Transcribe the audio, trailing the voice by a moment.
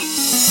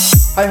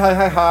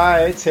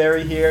Hi,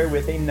 Terry here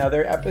with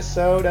another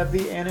episode of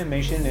the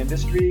Animation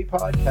Industry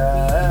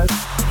Podcast.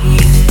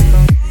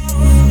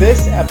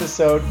 This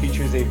episode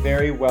features a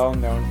very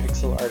well-known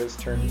pixel artist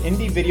turned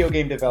indie video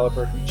game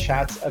developer who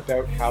chats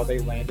about how they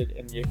landed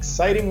in the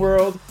exciting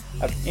world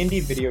of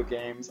indie video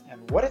games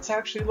and what it's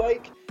actually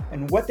like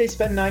and what they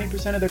spend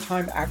 90% of their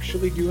time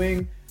actually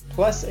doing,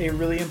 plus a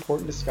really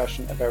important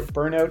discussion about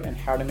burnout and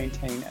how to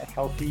maintain a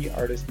healthy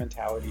artist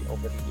mentality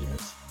over the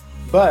years.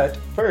 But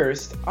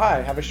first,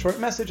 I have a short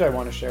message I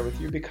want to share with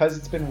you because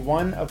it's been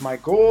one of my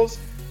goals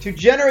to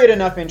generate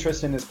enough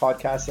interest in this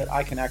podcast that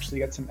I can actually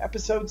get some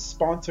episodes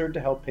sponsored to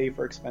help pay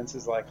for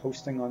expenses like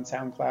hosting on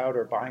SoundCloud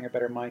or buying a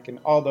better mic and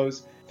all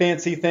those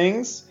fancy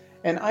things.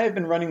 And I have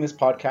been running this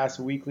podcast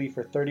weekly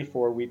for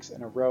 34 weeks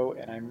in a row,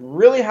 and I'm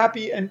really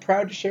happy and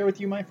proud to share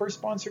with you my first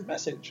sponsored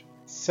message.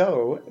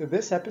 So,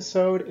 this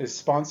episode is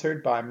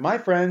sponsored by my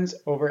friends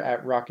over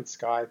at Rocket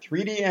Sky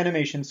 3D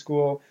Animation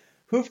School,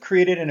 who've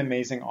created an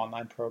amazing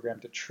online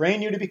program to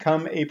train you to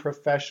become a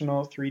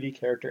professional 3D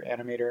character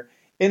animator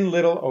in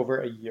little over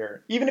a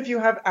year, even if you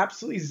have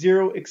absolutely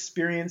zero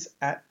experience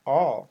at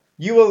all.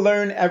 You will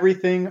learn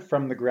everything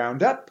from the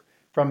ground up,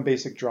 from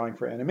basic drawing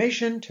for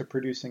animation to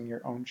producing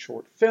your own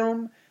short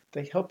film.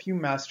 They help you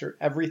master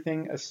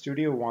everything a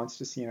studio wants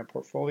to see in a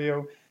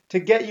portfolio to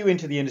get you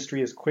into the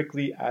industry as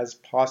quickly as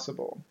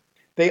possible.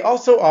 They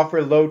also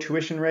offer low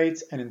tuition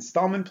rates and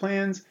installment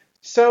plans.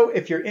 So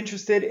if you're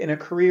interested in a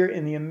career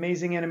in the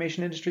amazing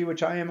animation industry,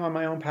 which I am on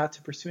my own path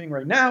to pursuing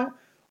right now,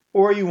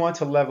 or you want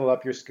to level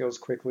up your skills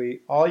quickly,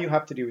 all you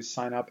have to do is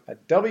sign up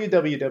at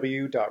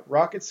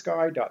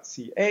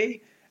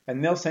www.rocketsky.ca,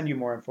 and they'll send you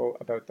more info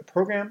about the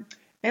program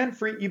and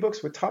free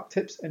ebooks with top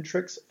tips and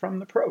tricks from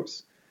the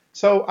pros.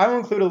 So I will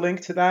include a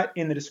link to that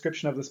in the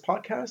description of this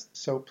podcast,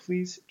 so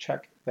please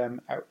check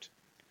them out.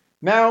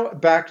 Now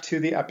back to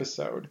the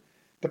episode.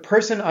 The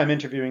person I'm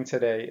interviewing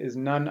today is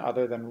none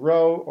other than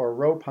Ro, or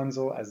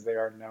Ropunzel as they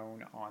are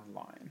known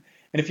online.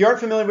 And if you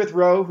aren't familiar with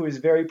Ro, who is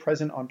very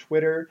present on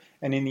Twitter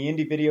and in the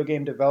indie video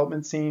game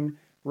development scene,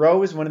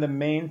 Ro is one of the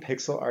main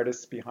pixel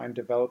artists behind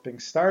developing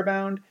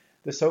Starbound,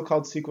 the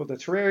so-called sequel to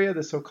Terraria,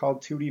 the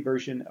so-called 2D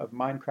version of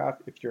Minecraft,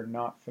 if you're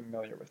not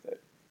familiar with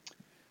it.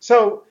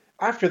 So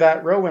after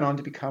that, Ro went on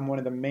to become one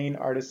of the main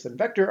artists and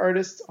vector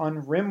artists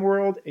on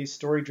RimWorld, a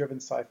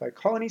story-driven sci-fi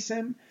colony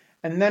sim,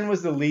 and then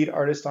was the lead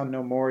artist on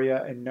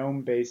Gnomoria, a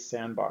gnome-based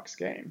sandbox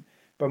game.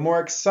 But more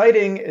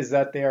exciting is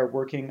that they are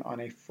working on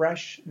a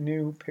fresh,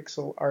 new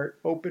pixel art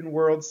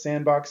open-world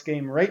sandbox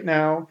game right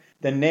now,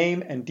 the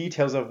name and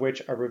details of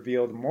which are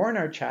revealed more in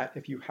our chat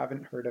if you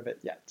haven't heard of it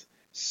yet.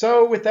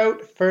 So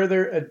without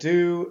further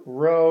ado,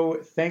 Ro,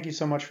 thank you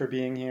so much for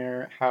being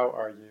here. How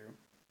are you?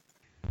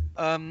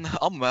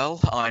 I'm well.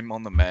 I'm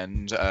on the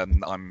mend.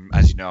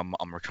 As you know,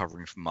 I'm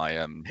recovering from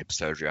my hip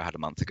surgery I had a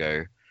month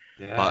ago.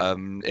 Yeah. But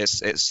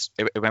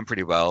it went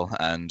pretty well,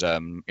 and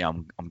I'm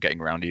getting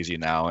around easy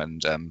now,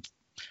 and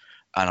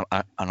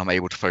I'm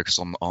able to focus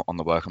on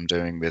the work I'm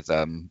doing with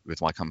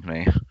my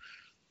company.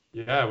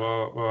 Yeah,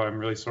 well, I'm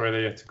really sorry that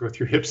you had to go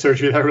through hip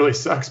surgery. That really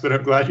sucks, but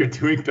I'm glad you're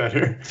doing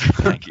better.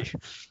 Thank you.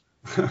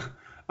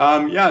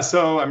 Yeah,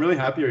 so I'm really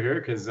happy you're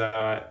here because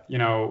I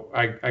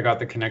got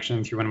the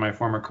connection through one of my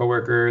former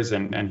coworkers,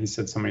 and he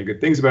said so many good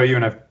things about you,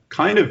 and I've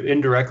kind of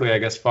indirectly, I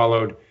guess,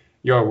 followed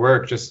your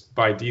work just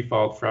by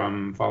default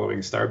from following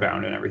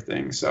Starbound and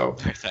everything. So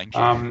thank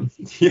you.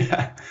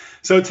 Yeah.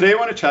 So today I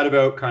want to chat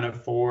about kind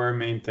of four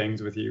main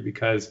things with you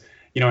because,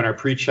 in our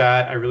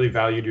pre-chat, I really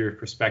valued your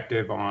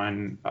perspective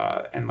on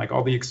and like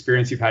all the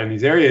experience you've had in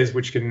these areas,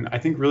 which can, I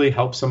think, really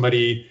help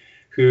somebody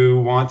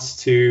who wants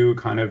to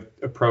kind of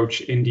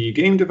approach indie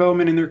game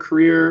development in their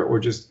career or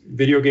just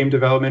video game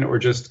development or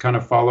just kind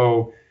of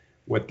follow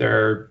what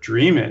their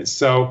dream is.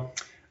 So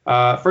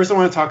first, I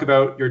want to talk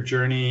about your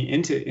journey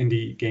into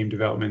indie game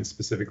development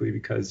specifically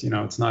because,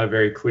 it's not a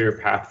very clear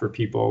path for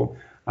people,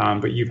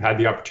 but you've had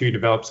the opportunity to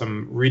develop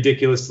some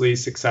ridiculously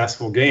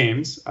successful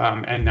games,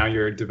 and now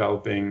you're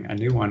developing a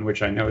new one,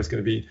 which I know is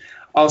going to be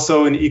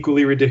also an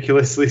equally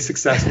ridiculously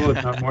successful,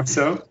 if not more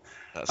so.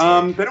 Then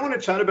I want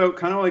to chat about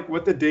kind of like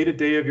what the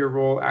day-to-day of your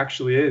role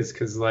actually is,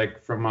 because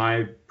like from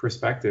my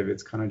perspective,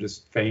 it's kind of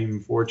just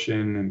fame,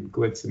 fortune, and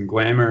glitz and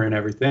glamour and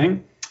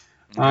everything.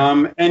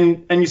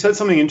 And you said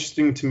something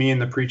interesting to me in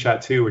the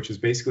pre-chat too, which is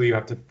basically you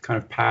have to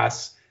kind of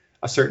pass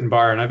a certain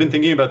bar. And I've been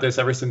thinking about this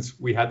ever since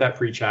we had that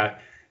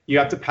pre-chat. You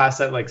have to pass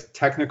that like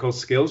technical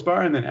skills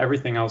bar, and then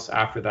everything else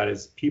after that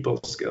is people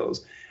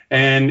skills.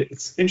 And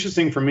it's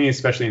interesting for me,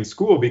 especially in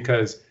school,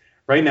 because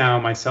right now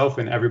myself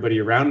and everybody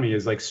around me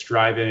is like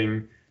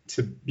striving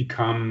to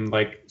become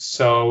like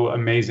so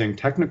amazing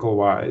technical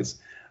wise.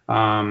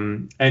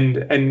 And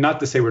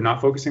not to say we're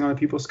not focusing on the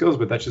people skills,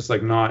 but that's just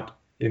like not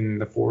in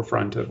the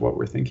forefront of what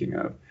we're thinking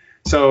of.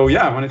 So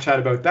yeah, I want to chat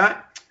about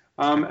that.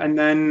 And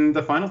then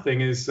the final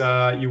thing is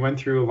you went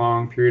through a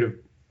long period of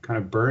kind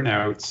of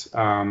burnouts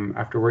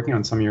after working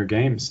on some of your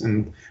games.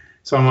 And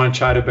so I want to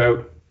chat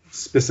about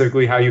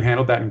specifically how you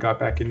handled that and got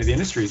back into the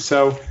industry.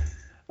 So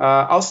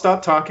I'll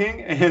stop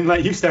talking and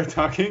let you start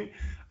talking.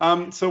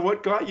 So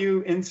what got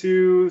you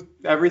into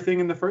everything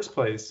in the first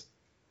place?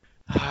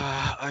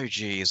 Oh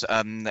geez.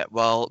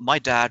 Well, my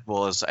dad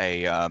was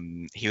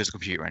he was a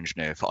computer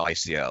engineer for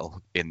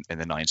ICL in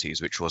the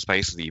 90s, which was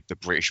basically the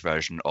British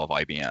version of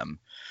IBM.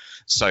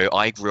 So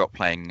I grew up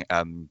playing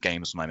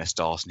games with my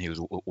MS-DOS, and he was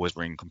always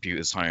bringing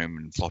computers home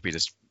and floppy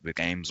disks with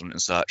games on it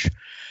and such.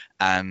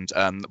 And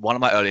one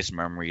of my earliest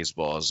memories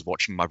was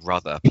watching my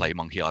brother play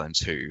Monkey Island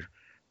 2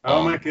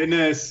 Oh my on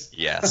goodness.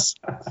 yes,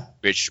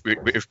 which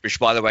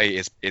by the way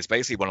is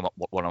basically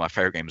one of my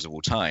favorite games of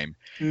all time.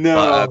 But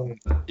No.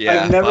 I've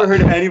yeah, never but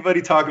heard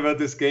anybody talk about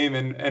this game,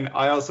 and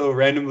I also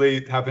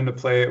randomly happened to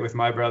play it with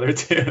my brother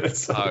too. oh,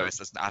 So it's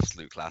an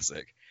absolute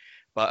classic.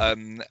 But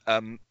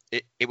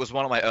it was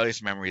one of my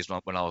earliest memories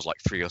when I was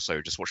like 3 or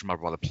so, just watching my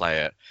brother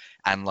play it,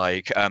 and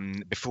like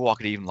before I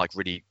could even like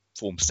really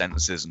form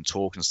sentences and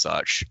talk and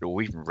such,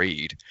 or even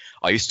read,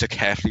 I used to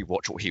carefully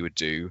watch what he would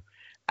do,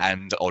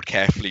 and I would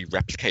carefully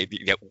replicate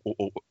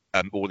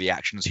all the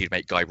actions he'd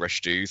make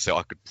Guybrush do, so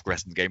I could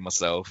progress in the game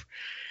myself.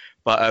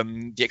 But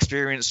the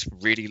experience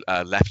really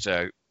left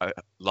a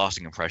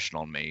lasting impression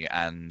on me,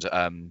 and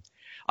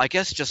I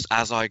guess just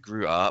as I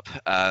grew up,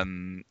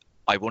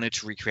 I wanted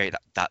to recreate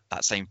that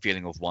same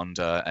feeling of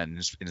wonder and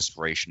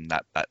inspiration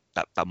that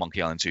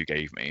Monkey Island 2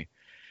 gave me.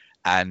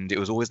 And it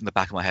was always in the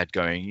back of my head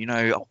going,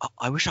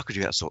 I wish I could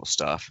do that sort of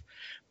stuff.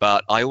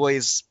 But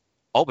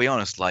I'll be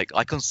honest, like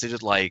I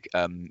considered like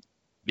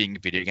being a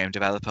video game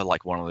developer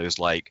like one of those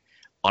like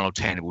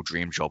unattainable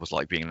dream jobs,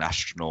 like being an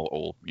astronaut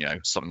or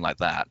something like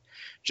that.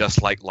 Just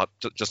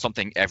just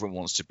something everyone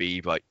wants to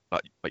be, but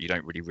you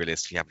don't really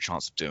realistically have a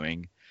chance of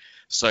doing.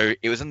 So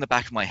it was in the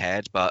back of my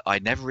head, but I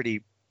never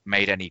really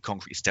made any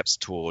concrete steps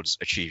towards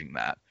achieving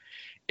that.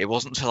 It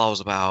wasn't until I was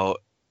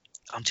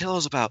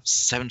about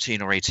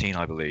 17 or 18,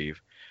 I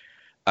believe.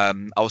 I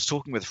was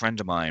talking with a friend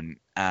of mine,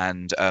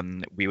 and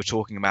we were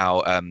talking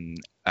about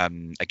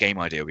a game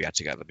idea we had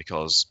together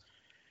because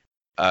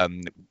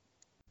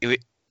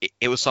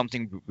it was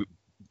something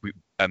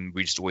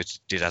we just always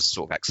did as a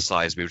sort of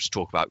exercise. We would just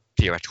talk about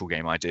theoretical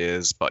game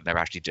ideas, but never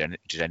actually did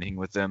anything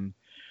with them.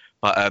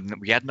 But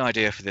we had an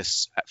idea for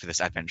this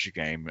adventure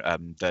game.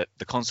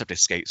 The concept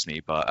escapes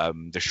me, but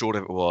the short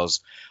of it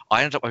was,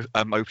 I ended up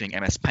opening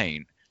MS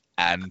Paint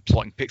and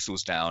plotting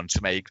pixels down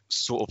to make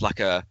sort of like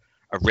a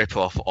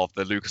rip-off of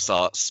the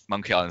LucasArts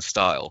Monkey Island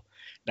style.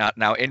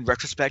 Now, in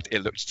retrospect,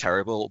 it looked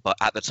terrible, but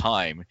at the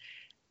time,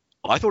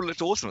 I thought it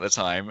looked awesome at the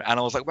time, and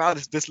I was like, wow,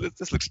 this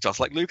looks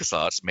just like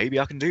LucasArts. Maybe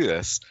I can do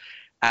this.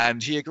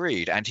 And he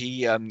agreed, and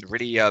he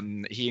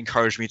really he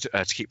encouraged me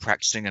to keep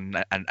practicing and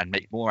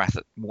make more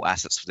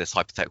assets for this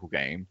hypothetical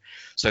game.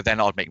 So then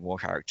I'd make more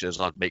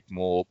characters, I'd make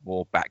more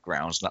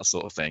backgrounds and that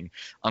sort of thing,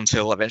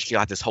 until eventually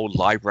I had this whole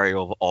library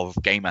of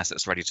game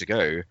assets ready to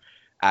go.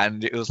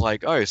 And it was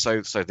like, oh,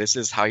 so this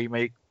is how you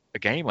make a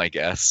game, I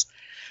guess.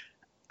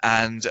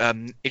 And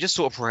it just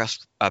sort of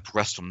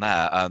progressed from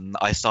there.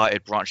 I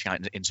started branching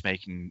out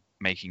into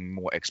making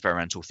more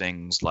experimental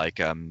things like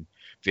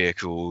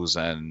vehicles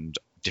and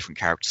different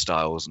character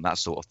styles and that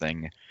sort of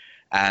thing.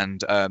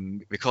 And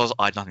because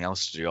I had nothing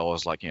else to do, I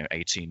was like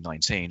 18,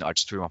 19. I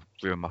just threw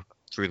them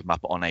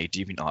up on a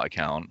DeviantArt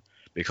account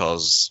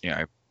because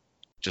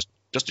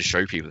just to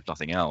show people if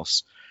nothing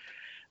else.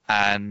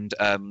 And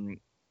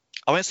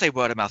I won't say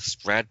word of mouth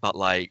spread, but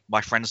like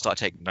my friends started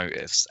taking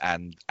notice,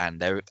 and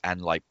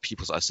like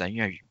people started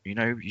saying,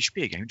 you should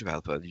be a game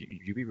developer.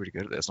 You'd be really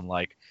good at this. I'm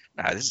like,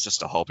 nah, this is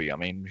just a hobby. I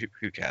mean,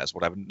 who cares?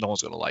 Whatever. No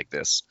one's gonna like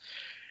this.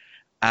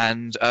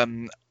 And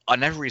I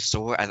never really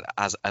saw it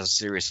as a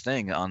serious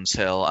thing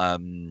until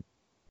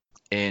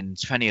in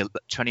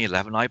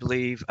 2011, I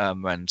believe,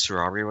 when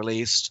Terraria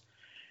released.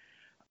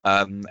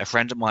 A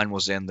friend of mine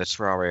was in the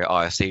Terraria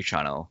IRC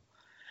channel,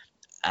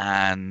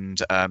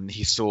 and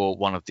he saw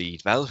one of the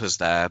developers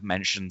there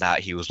mention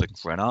that he was looking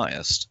for an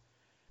artist,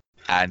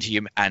 and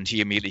he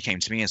immediately came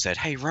to me and said,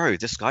 "Hey, Ro,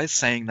 this guy's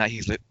saying that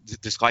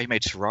this guy who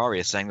made Terraria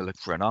is saying they're looking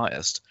for an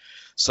artist."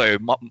 So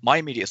my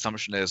immediate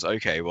assumption is,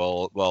 okay,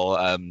 well,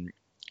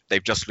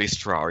 they've just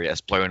released Terraria,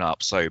 it's blown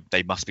up, so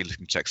they must be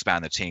looking to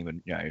expand the team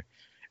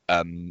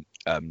and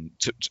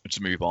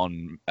to move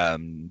on,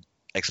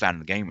 expand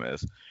the game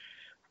with.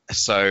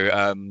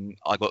 So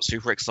I got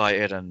super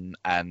excited and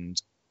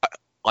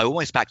I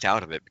almost backed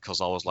out of it because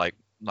I was like,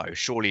 no,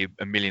 surely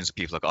millions of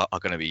people are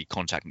going to be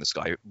contacting this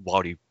guy.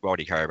 Why would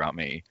he care about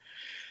me?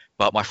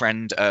 But my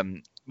friend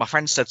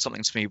said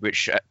something to me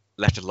which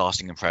left a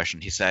lasting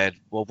impression. He said,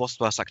 well, what's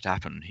the worst that could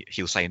happen?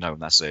 He'll say no,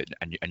 and that's it,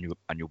 and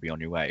you'll be on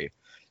your way.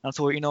 And I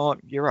thought, you know what,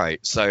 you're right.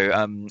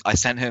 So I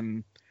sent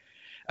him,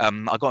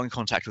 I got in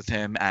contact with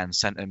him and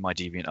sent him my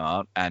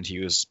DeviantArt, and he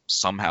was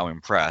somehow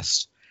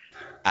impressed.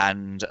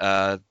 And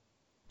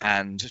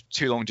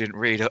too long didn't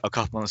read. A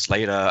couple months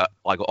later,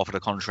 I got offered a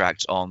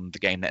contract on the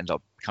game that ended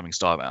up becoming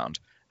Starbound,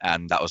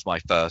 and that was my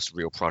first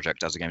real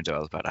project as a game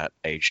developer at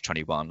age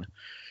 21.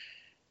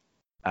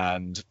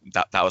 And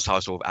that was how I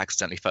sort of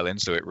accidentally fell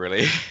into it,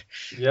 really.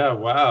 Yeah,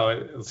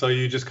 wow. So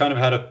you just kind of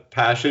had a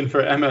passion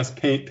for MS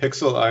Paint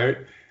pixel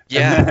art.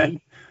 Yeah. And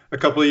then a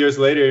couple of years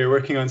later, you're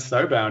working on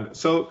Starbound.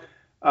 So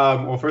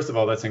Well, first of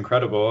all, that's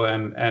incredible,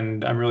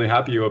 and I'm really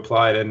happy you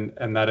applied.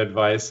 And that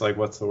advice, like,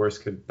 what's the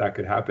worst that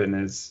could happen,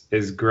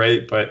 is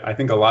great. But I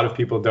think a lot of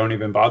people don't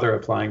even bother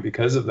applying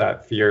because of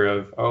that fear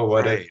of, oh,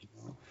 what if? Right.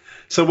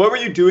 So, what were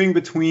you doing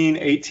between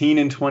 18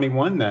 and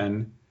 21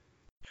 then?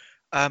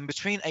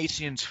 Between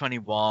 18 and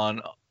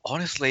 21,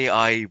 honestly,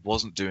 I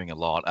wasn't doing a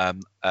lot.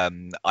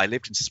 I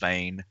lived in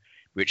Spain,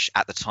 which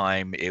at the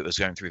time it was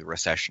going through the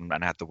recession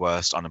and had the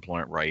worst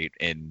unemployment rate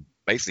in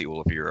basically all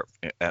of Europe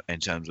in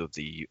terms of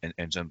in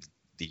terms of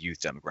the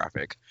youth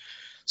demographic.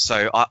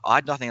 So I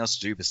had nothing else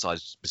to do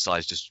besides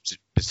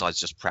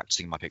just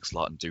practicing my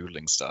pixel art and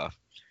doodling stuff.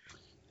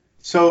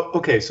 So,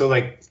 okay, so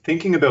like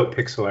thinking about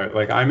pixel art,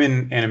 like I'm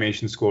in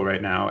animation school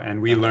right now,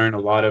 and we Uh-huh. learn a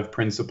lot of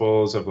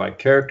principles of like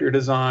character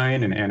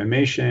design and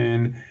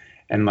animation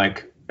and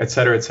like et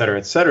cetera, et cetera,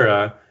 et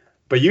cetera.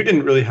 But you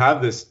didn't really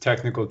have this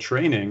technical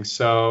training.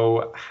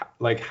 So,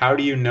 like, how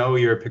do you know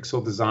your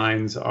pixel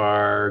designs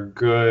are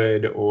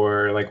good,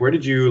 or like, where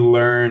did you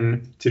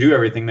learn to do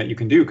everything that you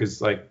can do?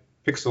 Because like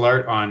pixel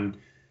art on,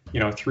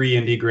 three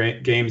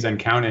indie games and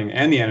counting,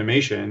 and the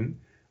animation,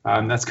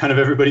 that's kind of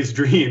everybody's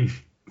dream.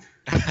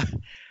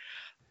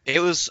 It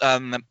was,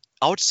 I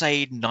would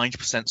say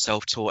 90%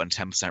 self-taught and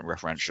 10%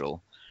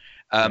 referential.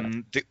 Yeah.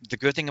 The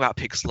good thing about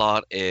pixel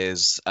art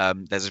is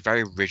there's a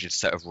very rigid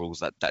set of rules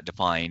that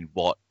define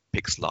what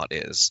pixel art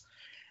is.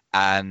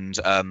 And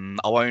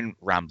I won't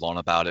ramble on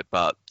about it,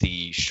 but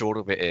the short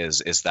of it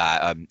is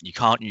that you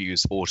can't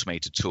use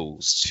automated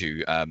tools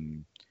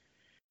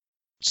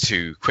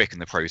to quicken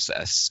the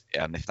process,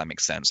 if that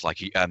makes sense. Like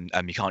you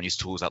can't use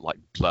tools that like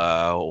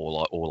blur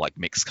or like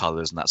mix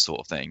colors and that sort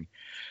of thing.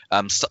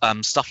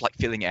 Stuff like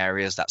filling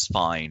areas, that's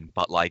fine,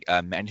 but like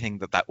anything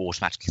that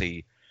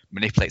automatically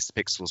manipulates the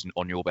pixels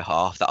on your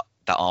behalf that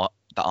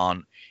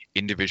aren't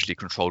individually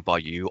controlled by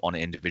you on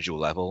an individual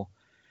level,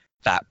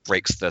 that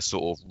breaks the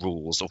sort of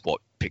rules of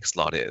what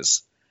pixel art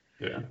is.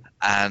 Yeah.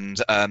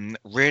 And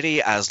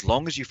really, as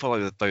long as you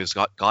follow those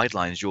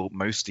guidelines, you're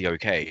mostly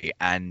okay,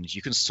 and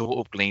you can sort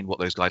of glean what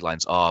those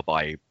guidelines are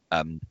by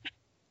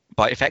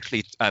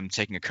effectively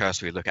taking a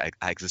cursory look at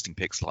existing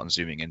pixel art and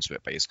zooming into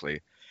it.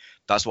 Basically,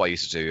 that's what I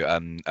used to do.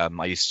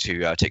 I used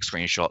to take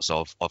screenshots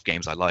of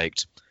games I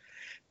liked,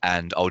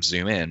 and I would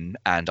zoom in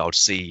and I would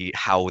see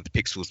how the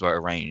pixels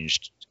were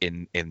arranged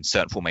in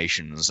certain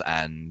formations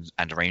and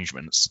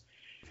arrangements,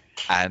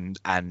 and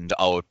I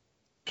would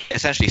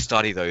essentially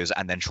study those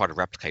and then try to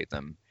replicate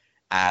them,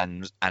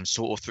 and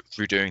sort of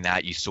through doing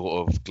that you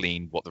sort of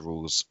glean what the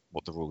rules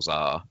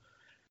are.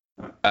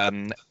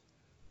 um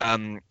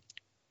um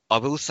I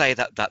will say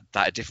that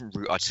a different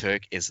route I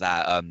took is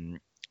that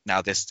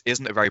now this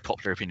isn't a very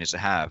popular opinion to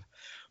have,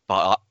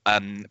 but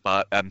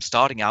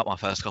starting out my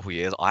first couple of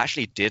years, I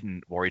actually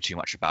didn't worry too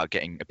much about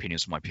getting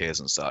opinions from my peers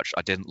and such.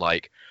 I didn't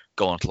like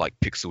go onto like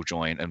Pixel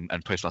Joint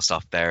and post my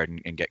stuff there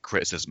and get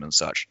criticism and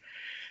such,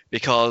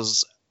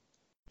 because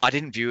I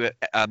didn't view it.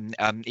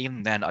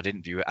 Even then, I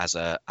didn't view it as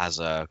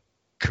a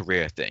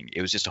career thing.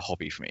 It was just a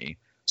hobby for me.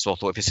 So I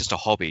thought, if it's just a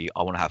hobby,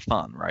 I want to have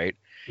fun, right?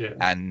 Yeah.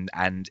 And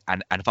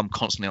if I'm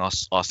constantly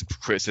asking for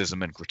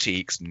criticism and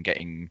critiques and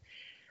getting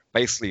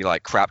basically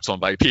like crapped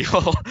on by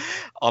people,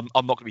 I'm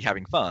not going to be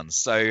having fun.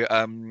 So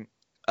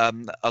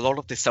a lot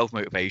of this self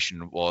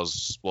motivation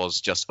was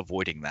just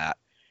avoiding that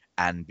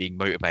and being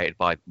motivated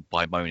by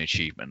my own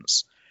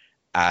achievements,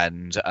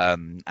 and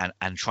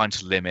trying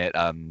to limit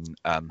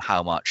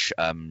how much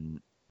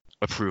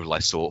approval I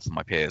sought from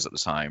my peers at the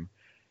time.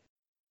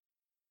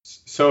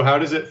 So how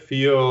does it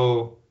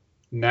feel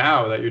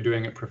now that you're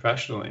doing it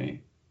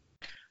professionally?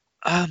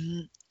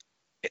 Um,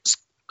 it's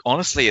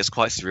honestly it's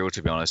quite surreal,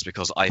 to be honest,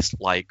 because I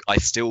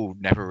still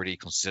never really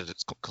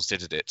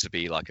considered it to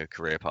be like a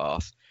career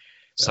path.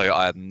 Yeah. So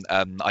I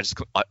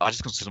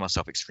just consider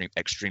myself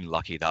extremely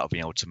lucky that I've been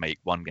able to make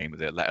one game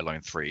with it, let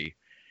alone three,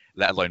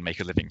 let alone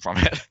make a living from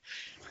it.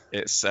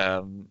 It's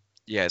yeah,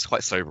 it's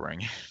quite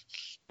sobering.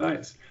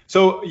 Nice.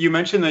 So you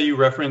mentioned that you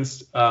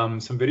referenced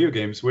some video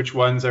games. Which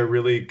ones are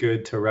really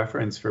good to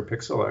reference for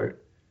pixel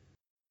art?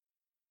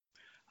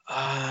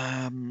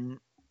 Um,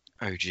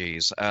 oh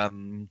geez.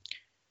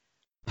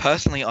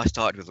 Personally, I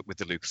started with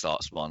the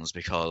LucasArts ones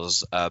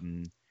because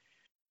um,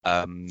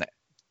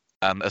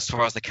 as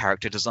far as the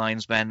character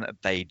designs went,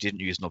 they didn't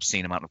use an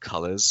obscene amount of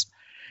colors,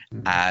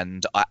 Mhm.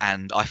 and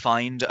I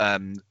find a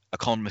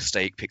common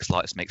mistake pixel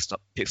artists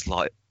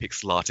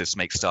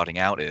make starting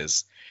out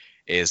is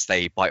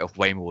they bite off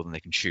way more than they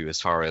can chew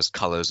as far as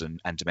colors and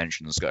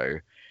dimensions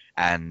go,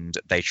 and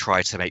they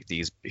try to make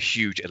these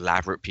huge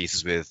elaborate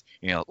pieces with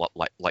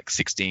like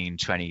 16,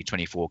 20,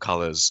 24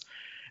 colors,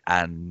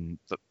 and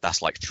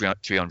that's like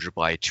 300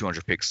 by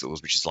 200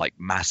 pixels, which is like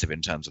massive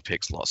in terms of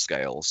pixel art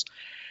scales.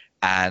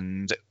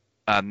 And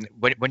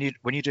when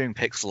you're doing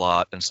pixel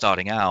art and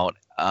starting out,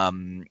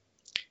 biting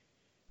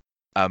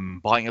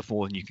off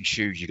more than you can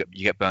chew, you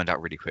get burned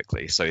out really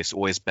quickly. So it's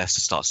always best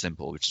to start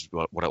simple, which is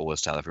what I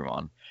always tell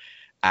everyone.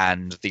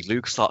 And the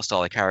LucasArts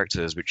style of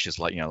characters, which is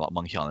like like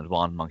Monkey Island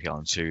 1, Monkey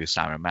Island 2,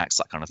 Sam and Max,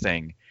 that kind of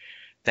thing,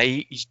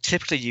 they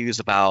typically use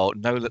about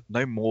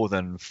no more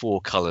than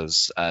 4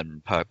 colors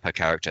per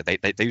character. They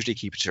usually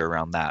keep it to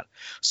around that,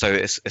 so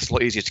it's a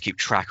lot easier to keep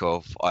track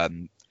of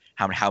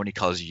how many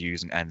colors you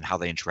use and how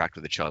they interact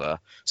with each other,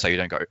 so you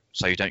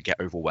don't get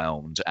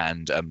overwhelmed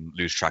and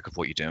lose track of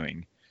what you're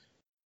doing.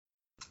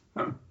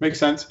 Oh, makes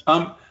sense.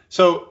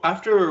 So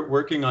after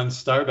working on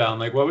Starbound,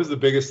 like what was the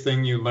biggest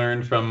thing you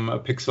learned from a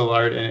pixel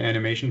art and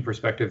animation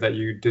perspective that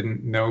you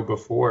didn't know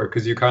before?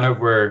 Because you kind of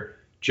were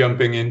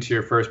jumping into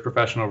your first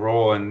professional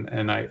role,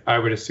 and I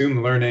would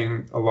assume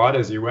learning a lot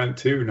as you went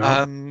too,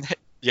 no?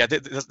 Yeah,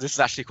 this is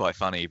actually quite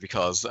funny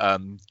because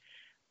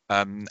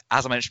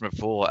as I mentioned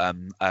before,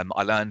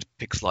 I learned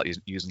pixel art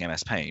using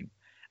MS Paint,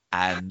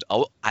 and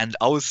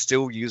I was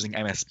still using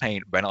MS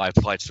Paint when I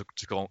applied to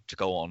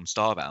go on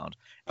Starbound.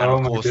 And Oh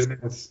of my course,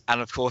 goodness.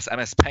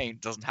 MS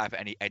Paint doesn't have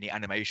any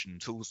animation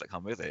tools that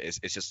come with it.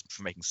 It's just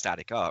for making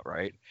static art,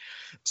 right?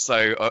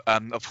 So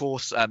of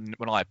course,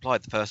 when I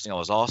applied, the first thing I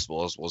was asked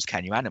was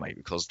can you animate,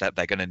 because they're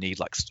going to need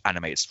like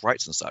animated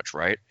sprites and such,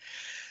 right?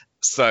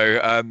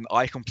 So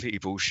I completely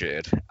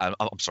bullshitted.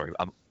 I'm sorry.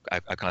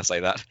 Can I say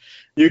that?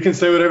 You can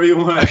say whatever you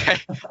want. Okay.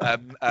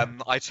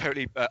 I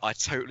totally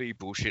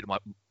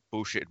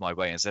bullshitted my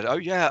way and said, "Oh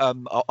yeah,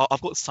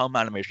 I've got some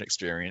animation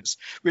experience,"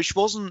 which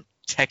wasn't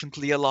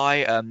technically a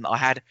lie. I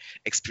had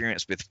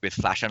experience with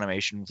Flash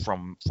animation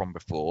from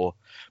before,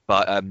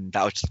 but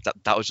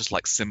that was just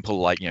like simple,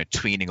 like, you know,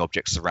 tweening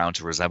objects around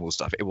to resemble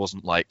stuff. It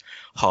wasn't like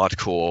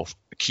hardcore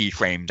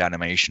keyframed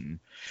animation.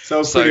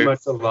 So pretty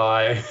much a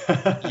lie.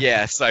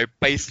 Yeah, so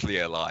basically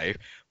a lie,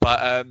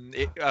 but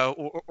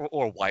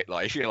or a white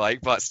lie if you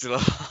like, but still a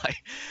lie.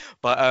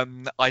 But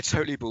I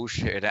totally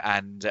bullshitted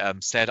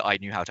and said I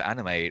knew how to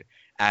animate,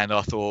 and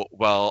I thought,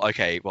 well,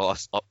 okay, well,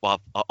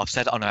 I've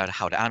said I know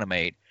how to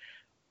animate.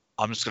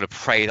 I'm just going to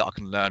pray that I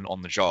can learn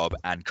on the job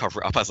and cover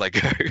it up as I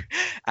go.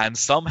 And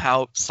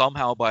somehow,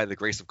 by the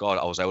grace of God,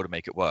 I was able to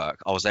make it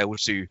work. I was able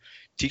to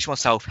teach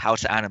myself how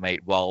to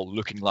animate while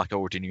looking like I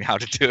already knew how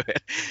to do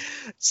it.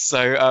 So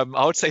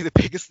I would say the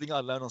biggest thing I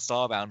learned on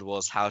Starbound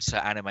was how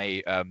to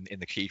animate in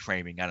the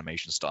keyframing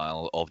animation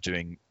style of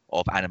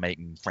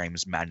animating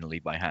frames manually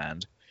by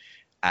hand.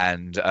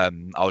 And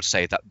I would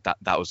say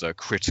that was a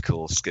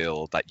critical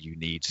skill that you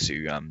need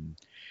to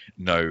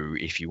know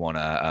if you want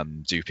to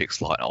do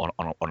pixel art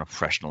on a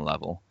professional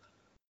level.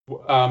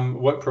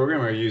 What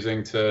program are you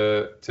using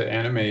to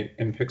animate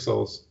in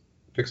pixel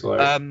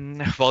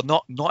art? Well,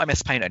 not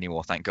MS Paint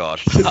anymore, thank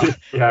God.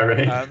 Yeah,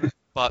 right.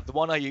 But the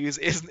one I use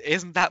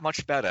isn't that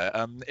much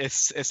better.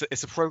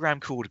 It's a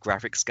program called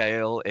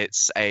GraphicsScale.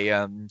 It's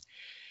a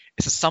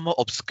somewhat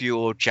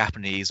obscure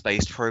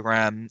Japanese-based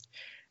program,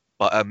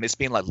 but it's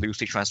been like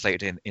loosely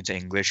translated into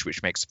English,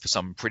 which makes for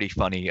some pretty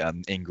funny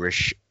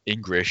English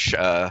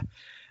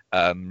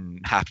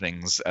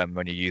happenings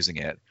when you're using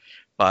it.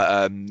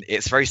 But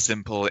it's very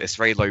simple. It's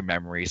very low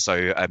memory, so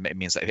it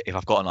means that if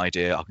I've got an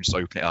idea, I can just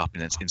open it up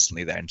and it's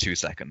instantly there in 2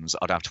 seconds.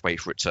 I'd have to wait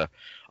for it to.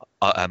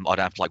 I'd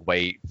have to like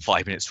wait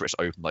 5 minutes for it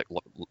to open,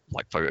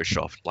 like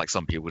Photoshop, like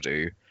some people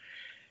do.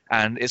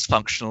 And it's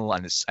functional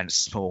and it's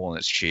small and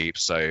it's cheap,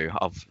 so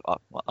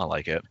I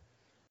like it.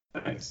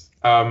 Nice.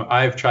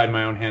 I've tried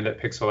my own hand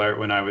at pixel art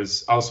when I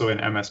was also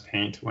in MS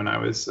Paint when I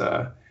was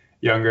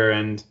younger,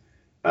 and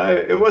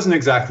it wasn't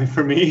exactly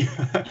for me.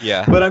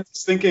 Yeah. But I'm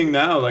just thinking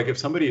now, like, if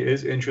somebody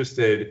is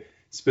interested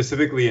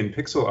specifically in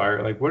pixel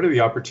art, like, what are the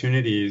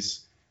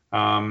opportunities?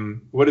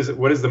 What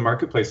does the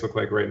marketplace look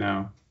like right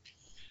now?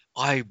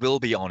 I will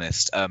be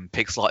honest.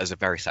 Pixel art is a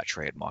very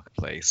saturated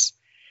marketplace.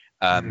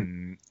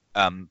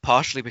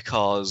 Partially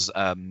because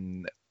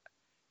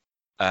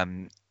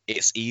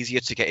it's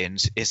easier to get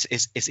into.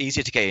 It's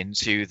easier to get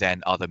into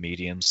than other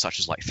mediums such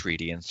as like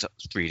 3D and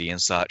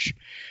such.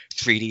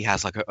 3D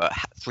has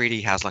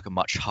like a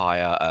much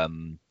higher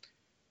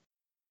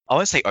I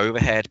won't say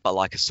overhead, but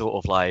like a sort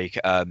of like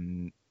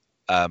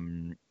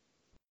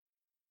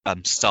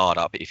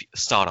startup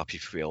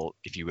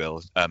if you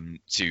will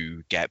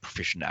to get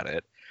proficient at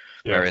it.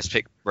 Yeah.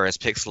 Whereas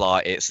pixel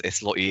art,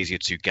 it's a lot easier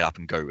to get up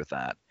and go with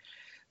that.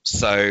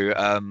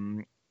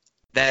 So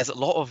there's a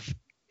lot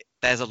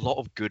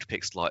of good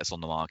pixel artists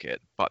on the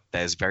market, but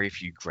there's very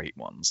few great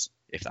ones,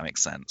 if that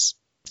makes sense.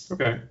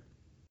 Okay.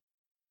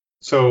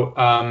 So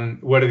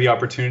what are the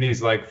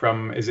opportunities like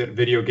is it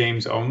video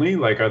games only?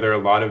 Like, are there a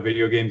lot of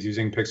video games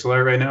using pixel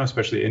art right now,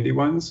 especially indie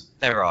ones?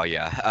 There are,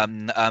 yeah.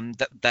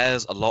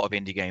 There's a lot of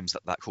indie games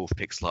that call for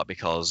pixel art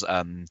because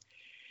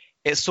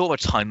it's sort of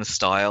a timeless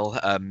style.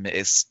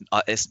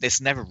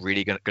 It's never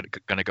really going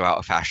to go out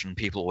of fashion.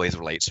 People always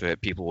relate to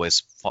it. People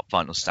always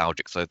find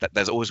nostalgic. So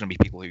there's always going to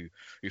be people who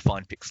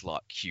find pixel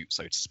art cute,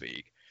 so to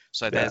speak.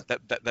 So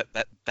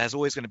there's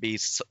always going to be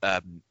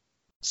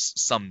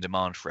some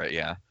demand for it.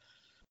 Yeah.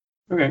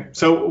 Okay.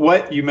 So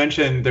what you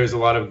mentioned, there's a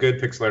lot of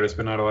good pixel artists,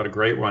 but not a lot of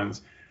great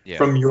ones. Yeah.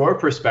 From your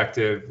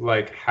perspective,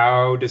 like,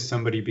 how does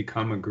somebody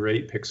become a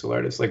great pixel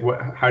artist? Like,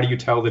 how do you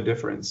tell the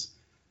difference?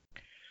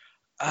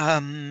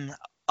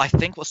 I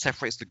think what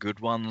separates the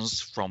good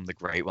ones from the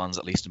great ones,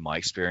 at least in my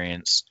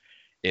experience,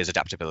 is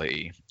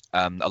adaptability.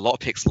 A lot of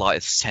pixel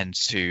artists tend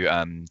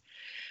to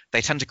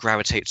they tend to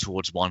gravitate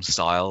towards one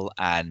style,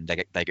 and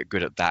they get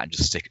good at that and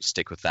just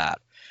stick with that.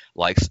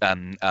 Like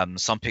some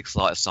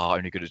pixel artists are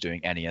only good at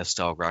doing NES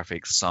style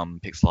graphics. Some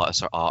pixel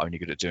artists are only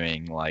good at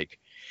doing like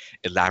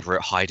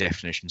elaborate high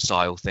definition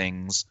style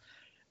things.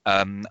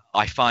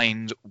 I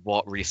find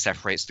what really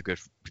separates the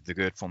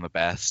good from the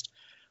best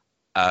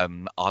are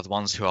the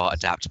ones who are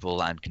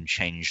adaptable and can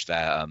change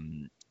their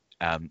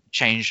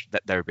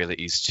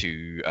abilities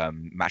to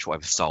match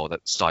whatever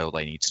style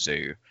they need to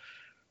do.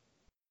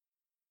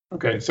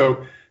 Okay,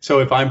 so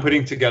if I'm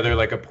putting together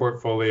like a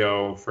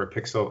portfolio for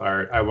pixel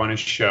art, I want to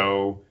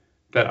show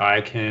that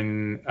I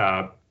can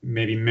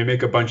maybe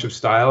mimic a bunch of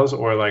styles,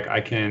 or like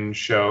I can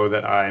show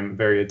that I'm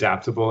very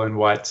adaptable in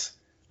what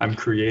I'm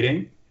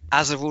creating.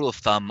 As a rule of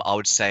thumb, I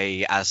would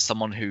say, as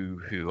someone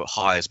who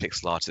hires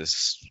pixel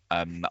artists,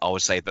 I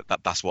would say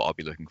that's what I'll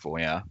be looking for.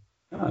 Yeah.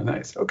 Oh,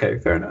 nice. Okay,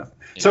 fair enough.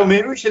 Yeah. So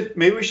maybe we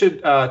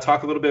should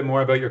talk a little bit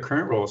more about your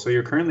current role. So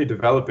you're currently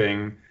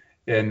developing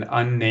an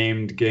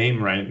unnamed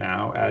game right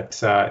now at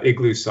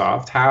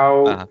Igloosoft.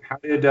 How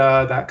did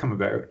that come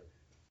about?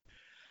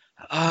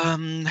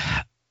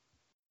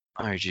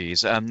 Oh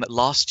geez.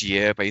 Last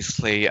year,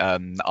 basically,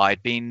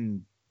 I'd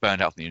been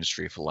burned out from the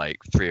industry for like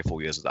 3 or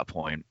 4 years at that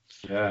point.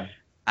 Yeah.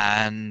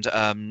 And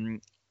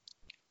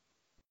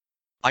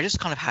I just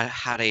kind of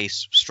had a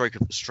stroke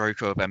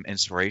of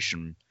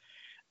inspiration,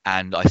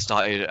 and I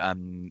started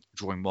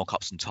drawing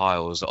mock-ups and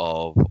tiles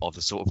of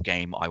the sort of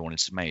game I wanted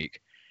to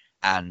make,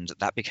 and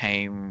that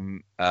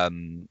became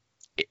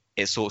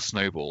it sort of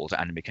snowballed,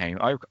 and it became,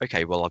 oh,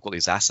 okay, well, I've got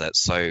these assets,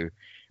 so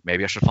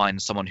maybe I should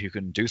find someone who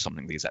can do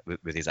something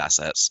with these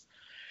assets.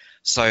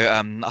 So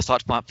I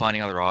started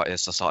finding other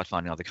artists, I started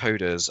finding other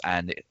coders,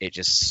 and it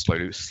just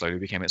slowly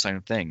became its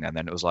own thing. And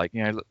then it was like,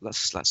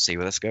 let's see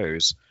where this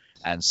goes,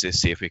 and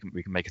see if we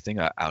can make a thing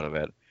out of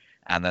it.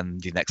 And then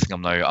the next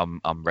thing I know,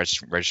 I'm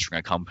registering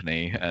a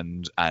company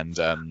and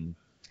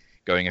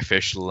going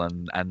official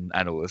and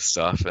all this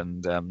stuff,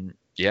 and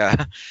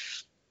yeah.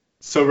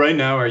 So right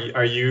now,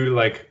 are you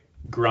like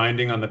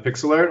grinding on the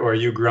pixel art, or are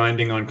you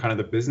grinding on kind of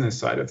the business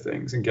side of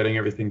things and getting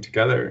everything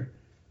together?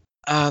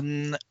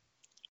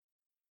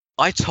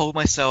 I told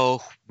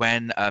myself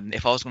when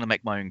if I was going to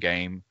make my own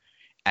game,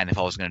 and if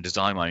I was going to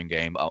design my own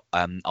game, I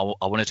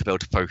wanted to be able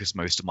to focus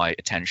most of my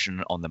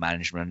attention on the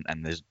management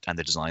and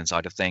the design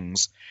side of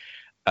things.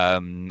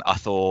 I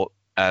thought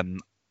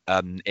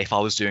if I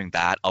was doing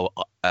that, I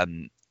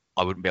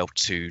wouldn't be able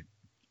to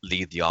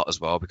lead the art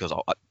as well, because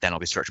then I'll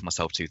be stretching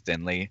myself too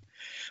thinly.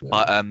 Yeah.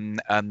 But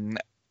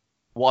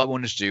what I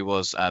wanted to do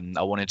was I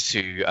wanted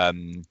to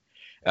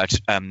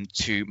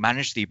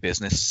manage the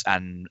business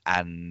and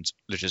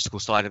logistical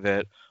side of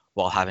it,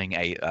 while having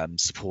a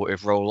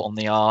supportive role on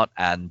the art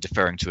and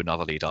deferring to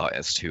another lead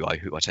artist who I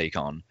take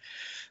on.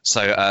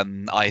 So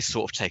I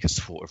sort of take a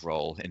supportive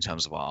role in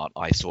terms of art.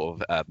 I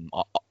sort of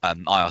I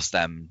ask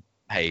them,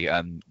 hey,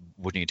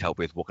 what do you need help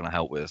with? What can I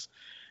help with?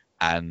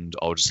 And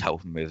I'll just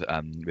help them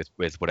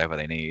with whatever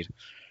they need.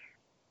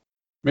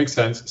 Makes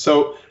sense.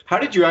 So how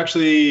did you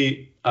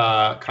actually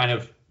kind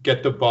of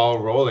get the ball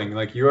rolling?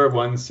 Like, you are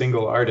one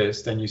single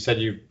artist, and you said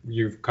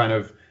you've kind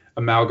of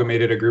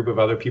amalgamated a group of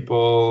other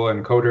people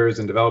and coders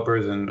and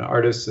developers and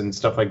artists and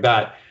stuff like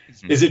that.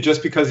 Mm-hmm. Is it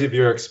just because of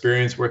your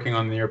experience working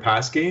on your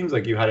past games?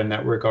 Like, you had a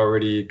network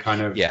already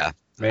kind of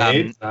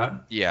made?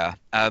 Yeah.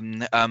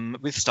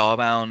 With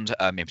Starbound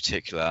in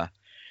particular,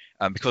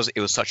 because it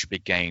was such a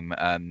big game,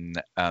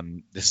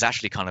 this is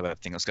actually kind of a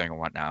thing that's going on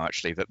right now,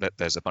 actually, that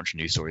there's a bunch of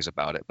news stories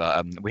about it.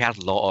 But we had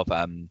a lot of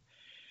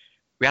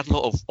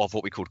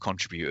what we called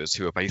contributors,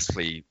 who are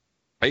basically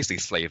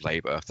slave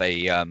labor.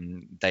 They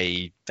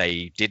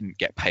didn't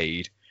get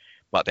paid,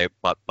 but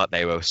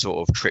they were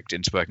sort of tricked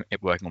into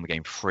working on the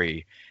game for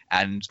free.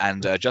 And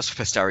just for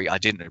posterity, I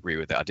didn't agree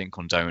with it. I didn't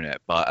condone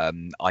it, but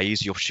I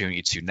used the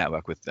opportunity to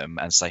network with them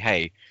and say,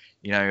 hey,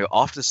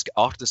 after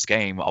this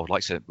game, I would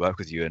like to work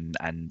with you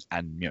and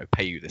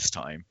pay you this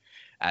time,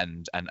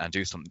 and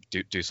do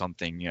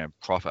something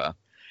proper.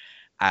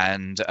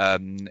 And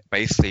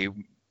basically,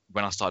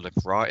 when I started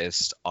looking for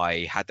artists,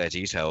 I had their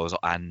details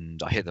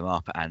and I hit them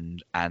up,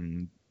 and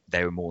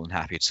they were more than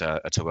happy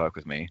to work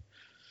with me.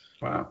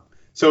 Wow.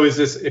 So is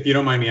this, if you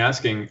don't mind me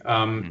asking,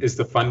 is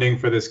the funding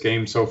for this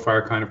game so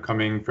far kind of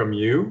coming from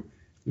you,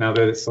 now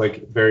that it's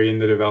like very in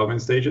the development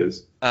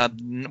stages?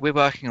 We're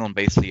working on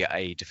basically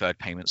a deferred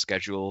payment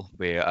schedule.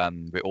 We're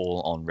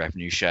all on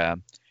revenue share.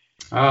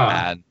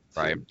 And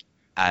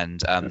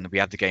we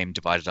have the game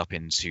divided up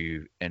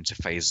into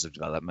phases of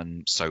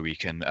development, so we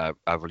can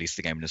release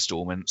the game in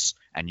installments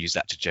and use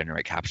that to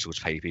generate capital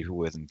to pay people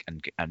with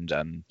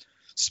and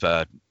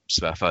spur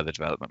further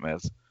development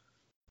with.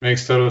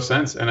 Makes total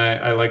sense, and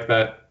I like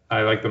that.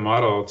 I like the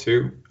model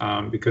too,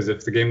 because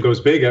if the game goes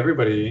big,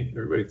 everybody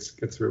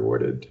gets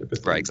rewarded.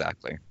 Right,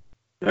 exactly.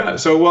 Yeah.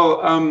 So,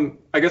 well,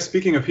 I guess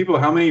speaking of people,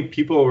 how many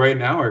people right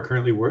now are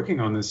currently working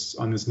on this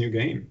new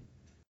game?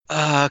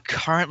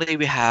 Currently,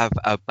 we have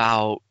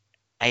about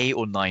 8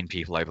 or 9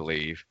 people, I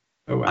believe.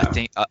 Oh wow.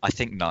 I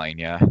think 9,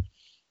 yeah.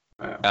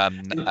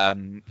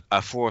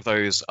 4 of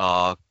those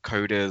are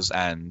coders,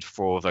 and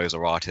 4 of those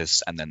are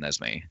artists, and then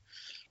there's me.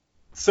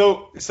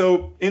 So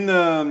in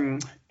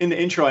the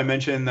intro, I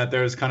mentioned that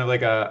there's kind of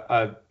like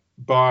a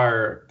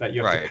bar that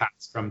you have to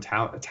pass from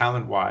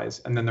talent wise,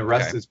 and then the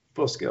rest is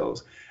people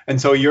skills. And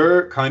so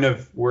you're kind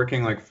of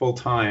working like full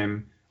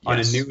time on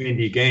a new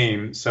indie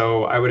game.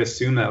 So I would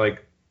assume that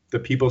like the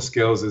people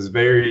skills is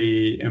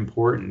very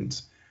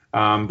important.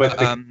 But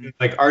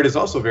like art is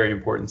also very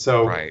important.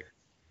 So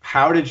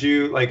how did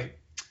you like?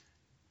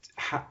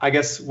 I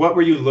guess what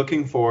were you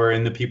looking for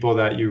in the people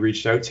that you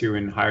reached out to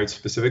and hired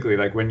specifically?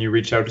 Like when you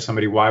reached out to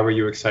somebody, why were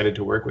you excited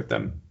to work with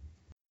them?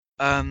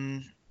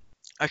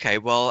 Okay,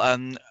 well,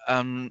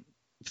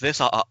 for this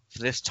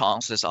to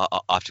answer this, I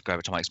have to go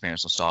over to my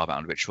experience on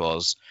Starbound, which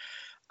was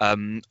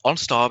on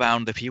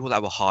Starbound, the people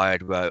that were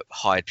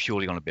hired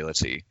purely on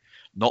ability.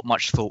 Not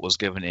much thought was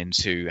given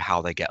into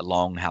how they get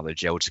along, how they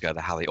gel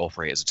together, how they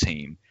operate as a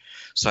team.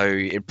 So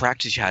in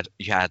practice, you had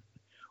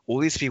all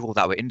these people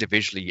that were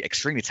individually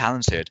extremely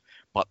talented,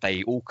 but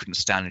they all couldn't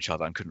stand each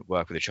other and couldn't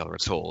work with each other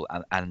at all.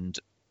 And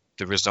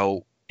the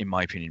result, in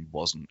my opinion,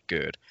 wasn't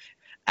good.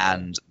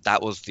 And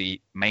that was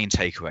the main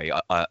takeaway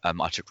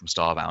I took from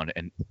Starbound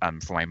and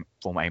from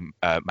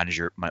a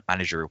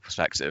managerial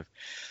perspective.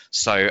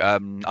 So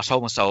I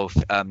told myself,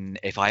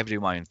 if I ever do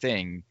my own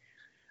thing,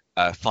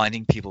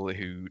 finding people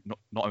who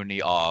not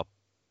only are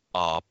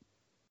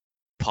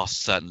past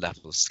a certain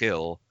level of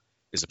skill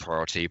is a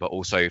priority, but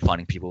also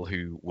finding people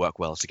who work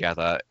well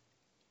together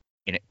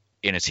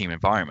in a team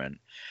environment.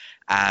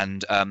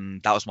 And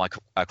that was my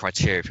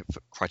criteria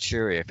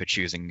for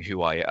choosing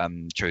who I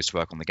chose to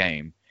work on the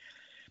game.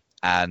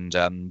 And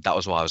that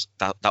was why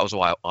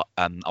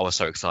I was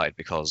so excited,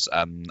 because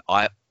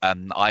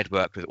I'd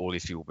worked with all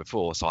these people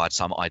before, so I had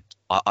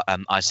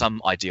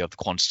some idea of the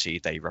quantity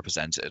they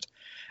represented,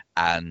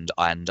 and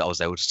I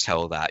was able to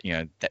tell that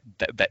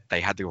that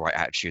they had the right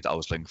attitude that I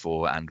was looking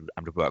for and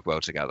would work well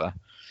together.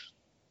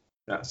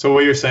 Yeah. So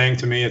what you're saying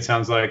to me, it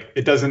sounds like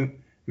it doesn't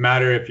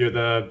matter if you're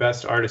the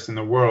best artist in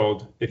the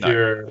world, if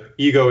your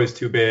ego is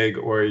too big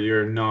or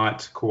you're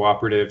not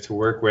cooperative to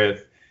work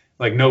with.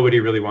 Like nobody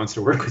really wants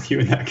to work with you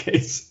in that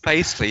case.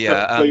 Basically,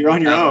 yeah. So you're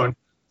on your own.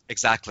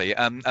 Exactly.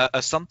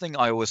 Something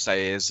I always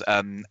say is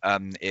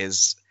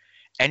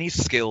any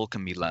skill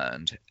can be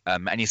learned.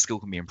 Any skill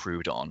can be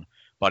improved on,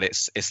 but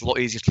it's a lot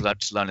easier to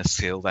learn a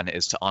skill than it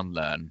is to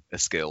unlearn a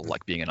skill,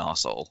 like being an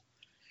arsehole.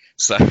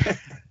 So.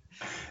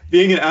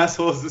 Being an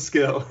asshole is a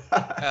skill.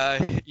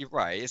 You're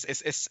right.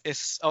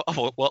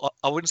 Well,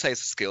 I wouldn't say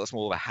it's a skill. It's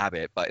more of a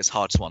habit, but it's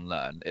hard to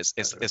unlearn.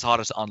 It's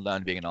harder to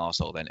unlearn being an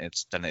arsehole than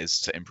it is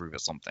to improve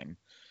at something.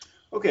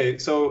 Okay,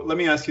 so let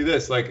me ask you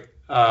this: like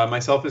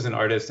myself as an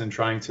artist and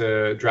trying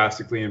to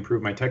drastically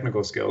improve my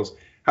technical skills,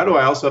 how do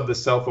I also have the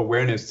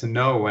self-awareness to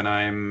know when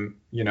I'm,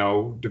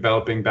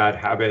 developing bad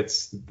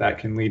habits that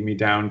can lead me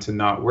down to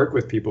not work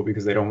with people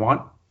because they don't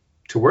want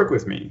to work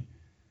with me?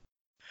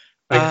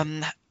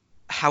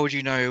 How would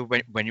you know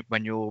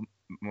when you're?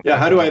 Yeah,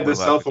 how do I have the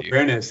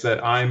self-awareness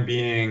that I'm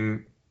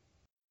being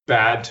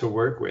bad to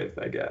work with,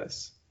 I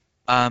guess?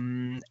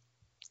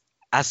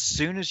 As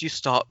soon as you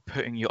start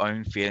putting your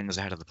own feelings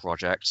ahead of the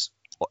project,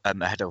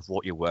 ahead of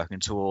what you're working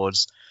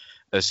towards,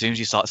 as soon as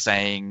you start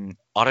saying,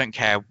 "I don't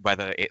care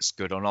whether it's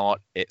good or not.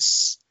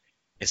 It's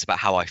about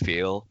how I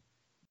feel."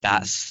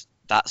 That's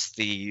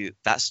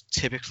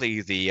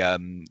typically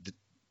the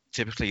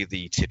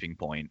tipping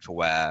point for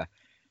where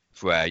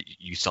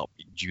you start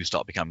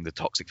becoming the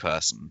toxic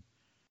person.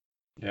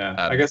 Yeah,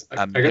 I guess in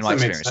my that makes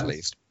experience, sense. at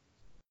least.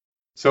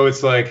 So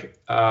it's like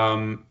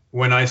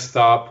when I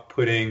stop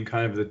putting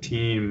kind of the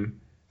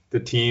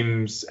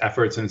team's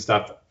efforts and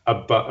stuff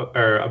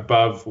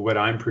above what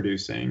I'm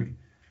producing.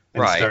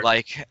 Right,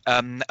 like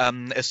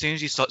as soon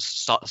as you start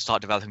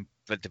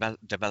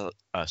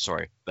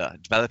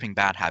developing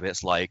bad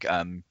habits, like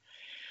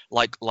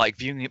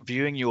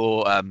viewing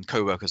your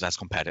co-workers as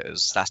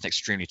competitors. That's an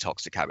extremely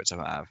toxic habit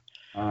to have.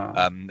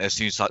 As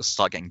soon as you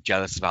start getting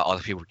jealous about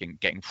other people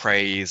getting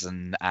praise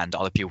and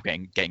other people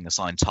getting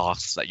assigned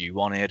tasks that you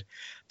wanted,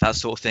 that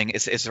sort of thing,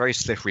 it's a very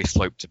slippery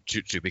slope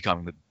to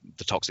becoming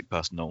the toxic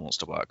person no one wants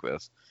to work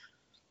with.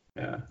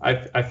 Yeah,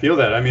 I feel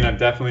that. I mean, I've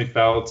definitely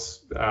felt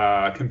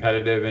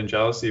competitive and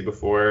jealousy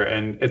before,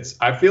 and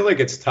I feel like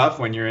it's tough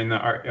when you're in the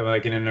art,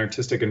 like in an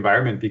artistic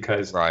environment,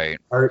 because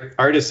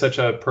art is such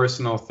a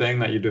personal thing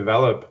that you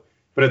develop,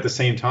 but at the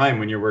same time,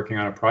 when you're working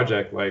on a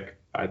project, like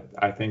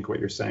I think what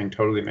you're saying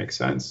totally makes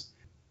sense.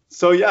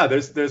 So yeah,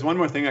 there's one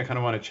more thing I kind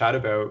of want to chat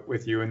about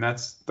with you, and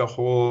that's the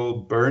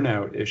whole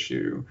burnout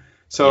issue.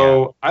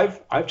 So yeah.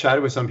 I've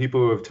chatted with some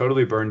people who have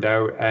totally burned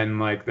out, and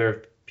like there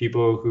are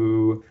people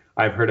who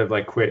I've heard of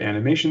like quit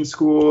animation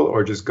school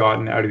or just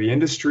gotten out of the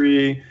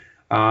industry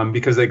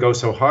because they go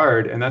so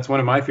hard. And that's one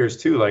of my fears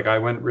too. Like I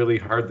went really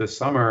hard this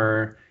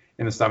summer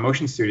in the stop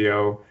motion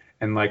studio,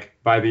 and like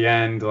by the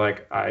end,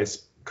 like I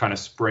kind of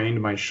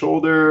sprained my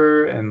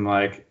shoulder and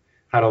like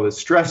had all this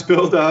stress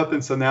build up.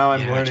 And so now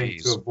I'm learning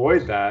to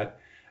avoid that.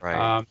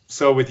 Right.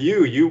 So with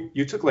you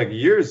took like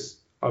years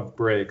of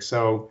break.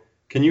 So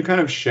can you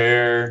kind of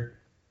share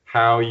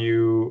how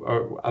you,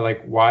 or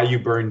like why you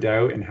burned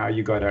out and how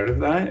you got out of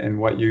that and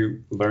what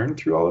you learned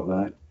through all of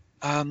that?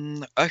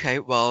 Okay,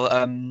 well,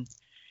 you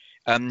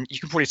can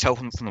probably tell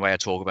from the way I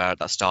talk about it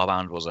that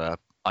Starbound was a,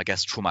 I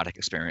guess, traumatic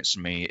experience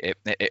for me.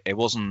 It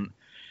wasn't,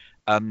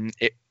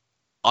 it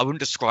I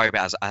wouldn't describe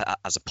it as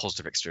a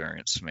positive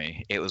experience for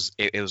me. It was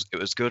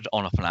good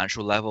on a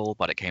financial level,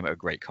 but it came at a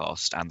great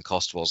cost, and the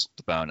cost was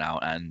the burnout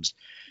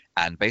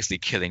and basically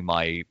killing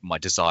my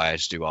desire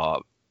to do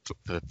art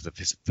for the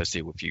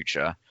foreseeable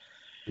future.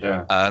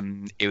 Yeah.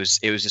 It was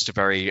just a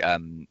very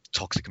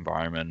toxic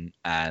environment,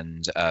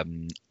 and I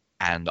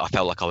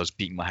felt like I was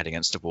beating my head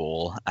against a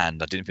wall,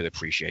 and I didn't feel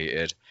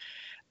appreciated.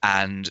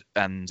 And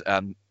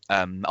I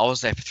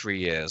was there for 3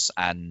 years,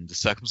 and the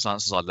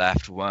circumstances I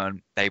left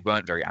weren't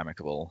very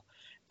amicable,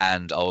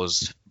 and I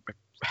was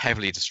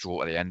heavily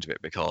distraught at the end of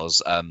it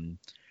because in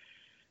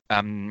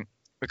a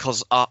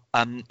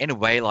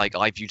way, like,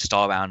 I viewed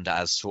Starbound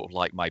as sort of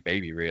like my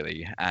baby,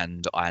 really,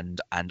 and I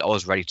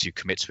was ready to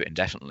commit to it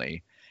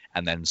indefinitely,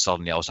 and then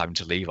suddenly I was having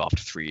to leave after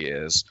 3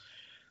 years.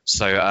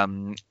 So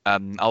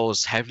I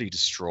was heavily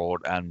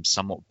distraught and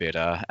somewhat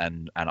bitter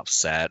and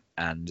upset,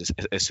 and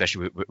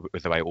especially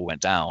with the way it all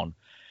went down.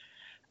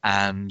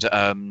 And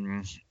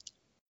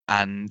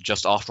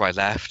just after I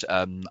left,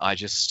 I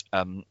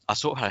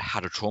sort of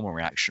had a trauma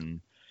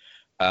reaction.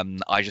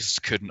 I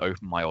just couldn't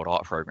open my old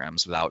art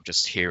programs without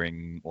just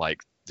hearing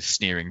like the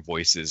sneering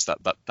voices that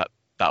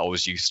I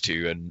was used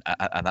to, and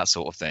that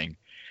sort of thing.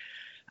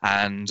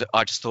 And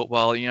I just thought,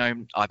 well,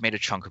 I've made a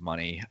chunk of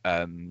money.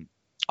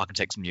 I can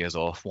take some years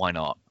off. Why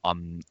not?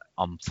 I'm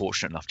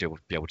fortunate enough to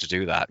be able to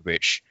do that,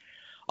 which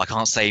I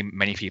can't say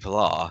many people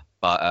are,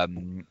 but I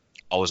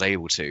was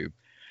able to.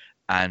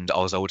 And I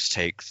was able to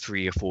take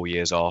 3 or 4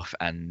 years off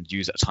and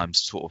use that time to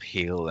sort of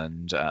heal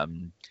and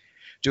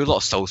do a lot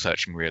of soul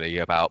searching, really,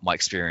 about my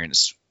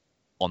experience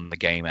on the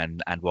game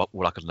and what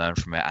I could learn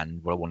from it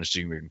and what I wanted to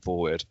do moving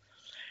forward.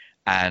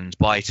 And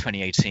by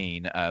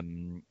 2018, I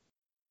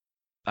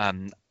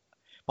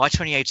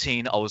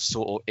was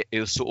it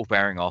was sort of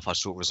wearing off. I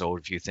sort of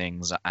resolved a few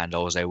things, and I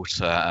was able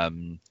to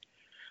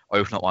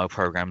open up my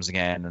programs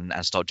again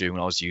and start doing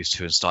what I was used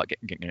to and start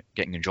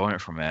getting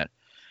enjoyment from it.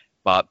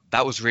 But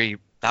that was really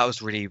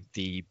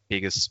the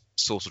biggest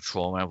source of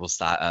trauma, was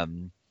that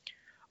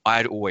I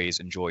had always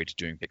enjoyed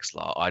doing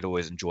pixel art. I'd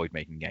always enjoyed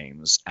making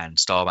games, and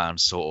Starbound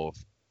sort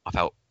of, I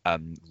felt,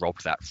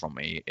 robbed that from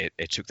me.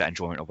 It took that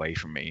enjoyment away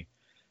from me,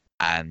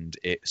 and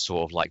it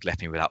sort of like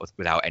left me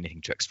without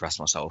anything to express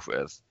myself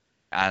with.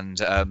 And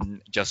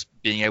just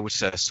being able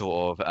to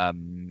sort of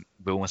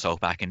will myself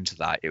back into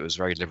that, it was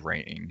very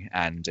liberating,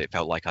 and it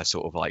felt like I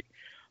sort of like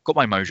got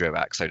my mojo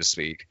back, so to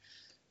speak.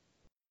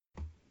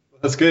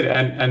 That's good,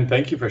 and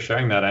thank you for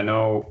sharing that. I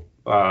know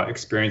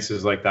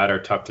experiences like that are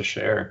tough to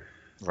share,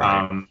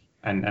 Right.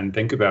 and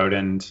think about,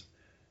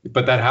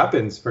 but that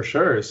happens for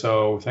sure.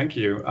 So thank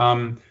you.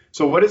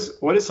 So what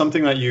is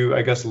something that you,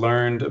 I guess,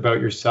 learned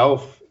about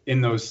yourself in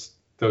those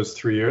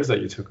 3 years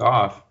that you took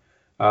off,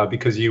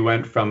 because you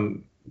went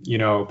from,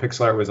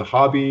 pixel art was a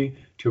hobby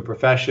to a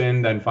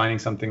profession, then finding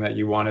something that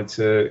you wanted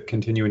to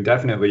continue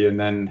indefinitely, and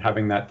then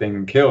having that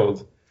thing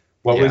killed.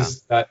 What Yeah.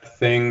 was that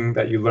thing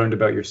that you learned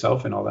about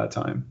yourself in all that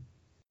time?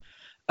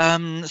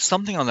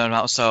 Something I learned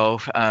about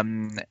myself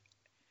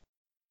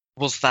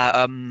was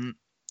that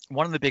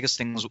one of the biggest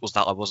things was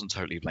that I wasn't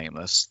totally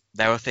blameless.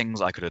 There were things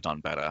I could have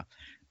done better.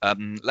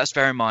 Let's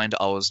bear in mind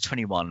I was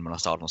 21 when I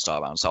started on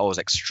Starbound, so I was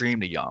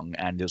extremely young,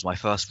 and it was my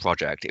first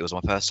project. It was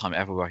my first time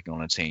ever working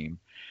on a team.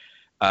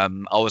 I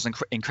was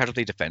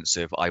incredibly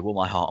defensive. I wore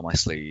my heart on my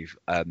sleeve.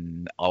 I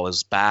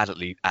was bad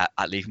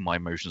at leaving my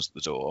emotions at the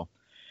door.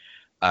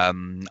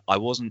 I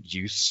wasn't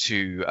used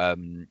to.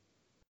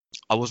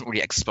 I wasn't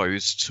really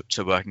exposed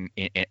to working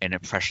in a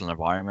professional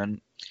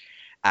environment,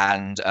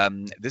 and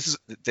this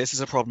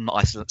is a problem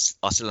that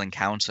I still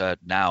encounter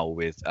now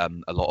with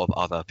a lot of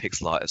other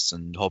pixel artists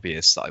and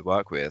hobbyists that I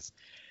work with.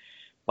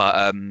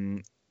 But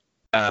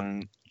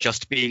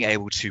just being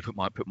able to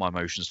put my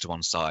emotions to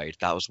one side,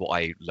 that was what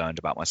I learned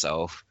about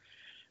myself.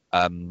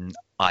 Um,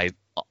 I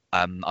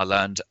I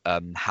learned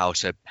how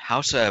to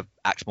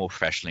act more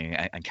professionally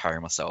and carry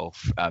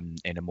myself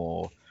in a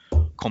more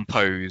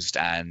composed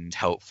and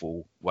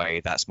helpful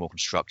way that's more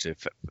constructive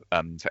for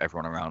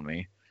everyone around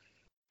me.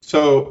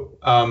 So,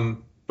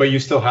 but you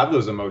still have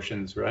those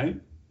emotions, right?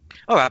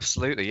 Oh,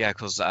 absolutely, yeah.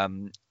 Because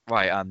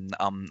right,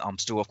 I'm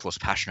still of course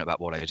passionate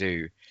about what I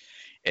do.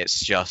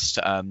 It's just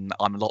I'm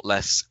a lot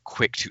less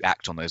quick to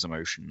act on those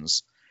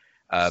emotions.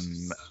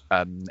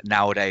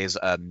 Nowadays,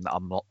 I'm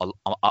not.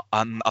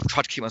 I've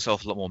tried to keep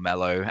myself a lot more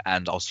mellow,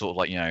 and I'll sort of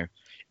like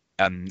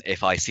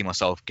if I see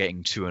myself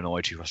getting too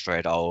annoyed, too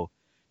frustrated, I'll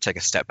take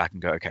a step back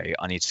and go, okay,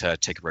 I need to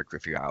take a break for a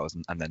few hours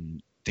and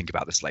then think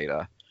about this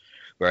later.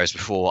 Whereas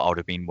before, I would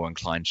have been more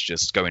inclined to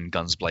just go in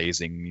guns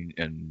blazing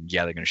and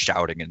yelling and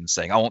shouting and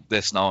saying, "I want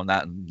this and I want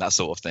that," and that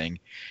sort of thing.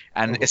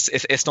 And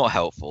it's not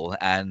helpful.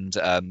 And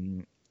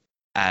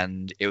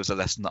it was a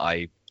lesson that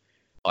I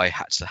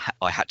had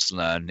to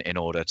learn in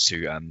order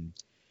to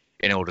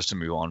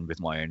move on with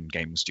my own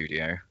gaming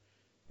studio.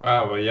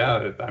 Wow. Well,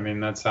 yeah. I mean,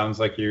 that sounds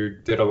like you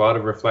did a lot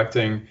of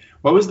reflecting.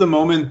 What was the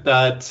moment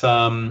that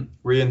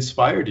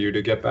re-inspired you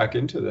to get back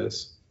into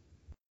this?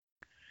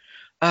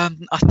 I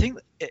think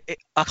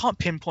I can't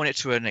pinpoint it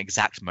to an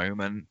exact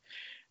moment,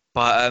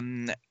 but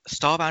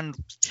Starbound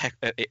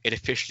it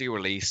officially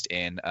released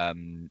in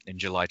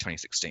July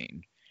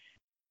 2016,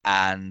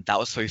 and that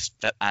was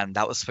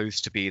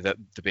supposed to be the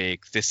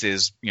big, this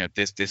is,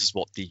 this is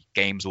what the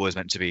game's always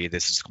meant to be.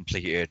 This is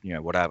completed,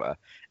 whatever.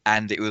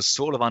 And it was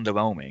sort of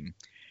underwhelming.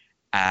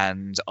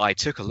 And I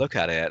took a look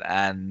at it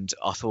and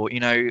I thought,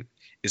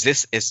 is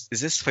this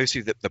supposed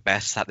to be the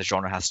best that the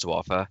genre has to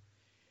offer?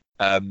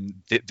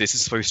 This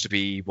is supposed to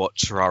be what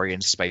Terraria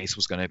in space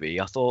was going to be.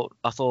 I thought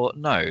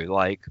no,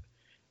 like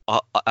I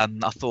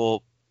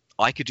thought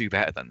I could do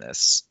better than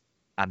this.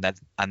 And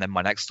then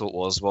my next thought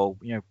was, well,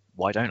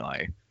 why don't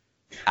I?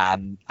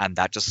 And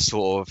that just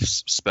sort of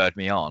spurred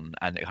me on,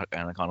 and I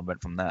kind of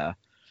went from there.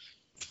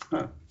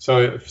 Huh.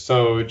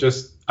 So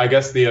just I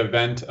guess the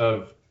event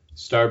of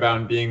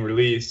Starbound being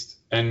released,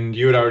 and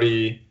you had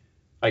already,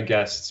 I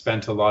guess,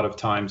 spent a lot of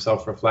time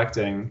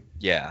self-reflecting,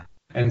 Yeah.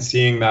 and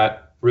seeing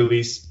that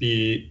release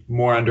be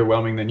more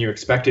underwhelming than you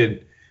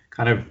expected,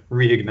 kind of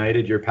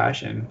reignited your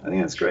passion. I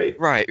think that's great.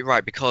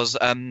 Right, because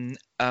part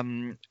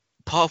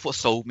of what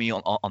sold me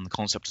on the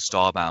concept of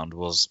Starbound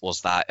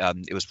was that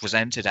it was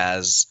presented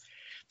as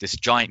this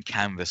giant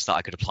canvas that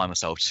I could apply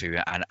myself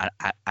to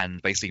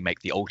and basically make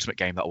the ultimate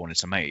game that I wanted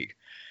to make.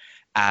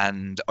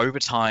 And over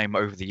time,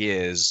 over the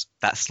years,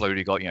 that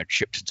slowly got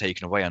chipped and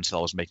taken away until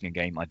I was making a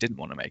game I didn't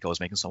want to make. I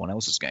was making someone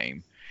else's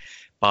game,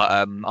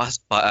 but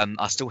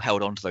I still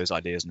held on to those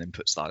ideas and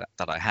inputs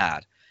that I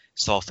had.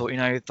 So I thought,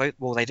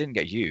 they didn't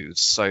get used,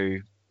 so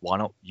why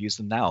not use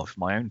them now for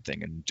my own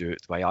thing and do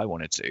it the way I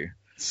wanted to?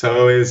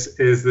 So is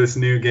this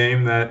new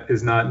game that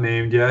is not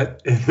named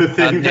yet the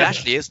thing It that?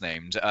 actually is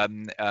named.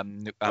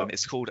 Oh,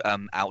 It's called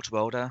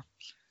Outworlder.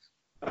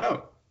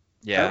 oh,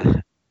 Yeah,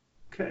 oh,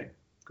 okay,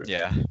 great.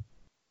 yeah,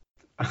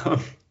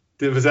 Um,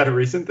 was that a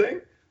recent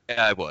thing?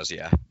 it was.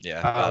 Yeah.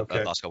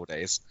 Okay. Last couple of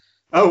days.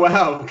 Oh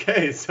wow.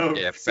 Okay. So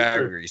Yeah, very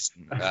super.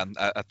 recent. I think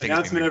it's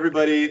Announcement, been,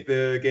 everybody.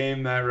 The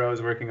game that Ro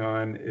is working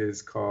on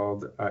is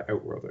called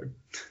Outworlder.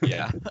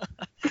 yeah,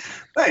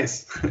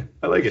 Nice.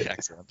 I like it.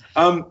 excellent.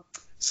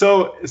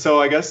 So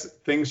I guess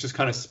things just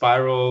kind of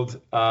spiraled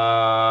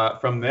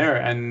from there.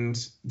 And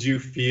do you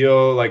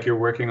feel like you're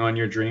working on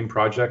your dream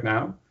project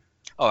now?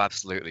 Oh,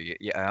 absolutely.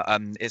 Yeah.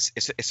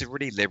 It's a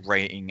really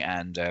liberating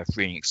and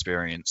freeing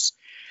experience.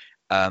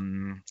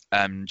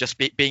 Just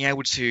being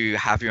able to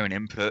have your own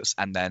inputs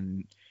and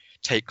then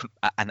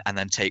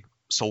take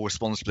sole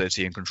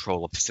responsibility and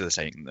control of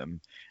facilitating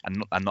them,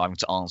 and not having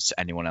to answer to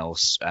anyone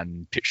else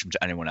and pitch them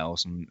to anyone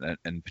else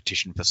and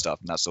petition for stuff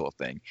and that sort of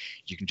thing.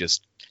 You can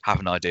just have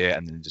an idea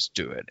and then just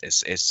do it.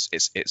 It's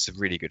a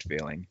really good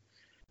feeling,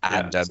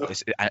 and Yeah. So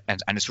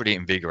it's really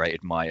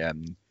invigorated my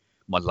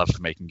love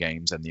for making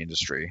games and the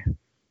industry.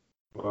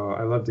 well,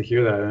 I love to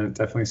hear that, and it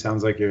definitely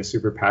sounds like you're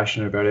super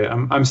passionate about it.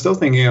 I'm still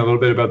thinking a little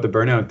bit about the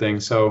burnout thing.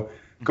 So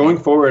going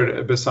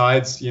forward,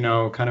 besides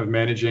kind of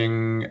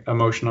managing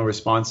emotional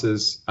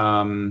responses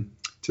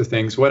to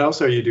things, what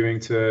else are you doing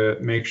to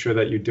make sure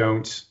that you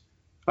don't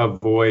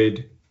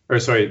avoid, or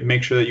sorry,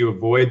 make sure that you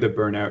avoid the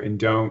burnout and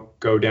don't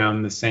go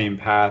down the same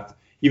path,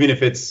 even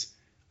if it's,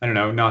 I don't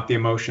know, not the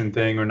emotion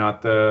thing or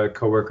not the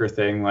coworker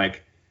thing,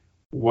 like.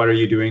 What are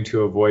you doing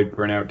to avoid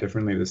burnout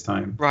differently this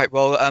time? Right.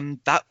 Well,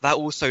 that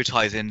also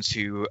ties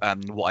into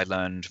what I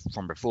learned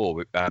from before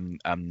with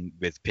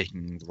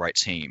picking the right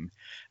team.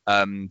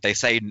 They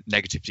say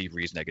negativity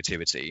breeds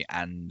negativity,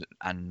 and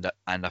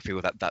I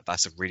feel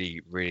that's a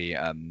really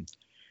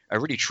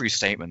true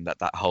statement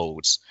that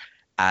holds.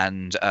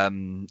 And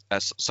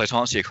so to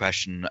answer your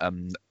question, a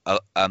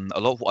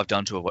lot of what I've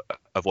done to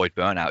avoid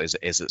burnout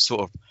is a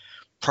sort of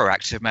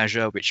proactive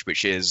measure,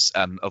 which is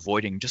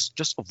avoiding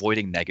just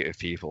avoiding negative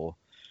people,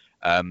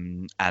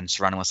 and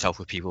surrounding myself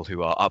with people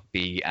who are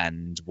upbeat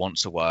and want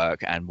to work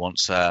and want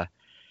to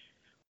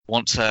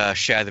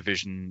share the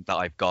vision that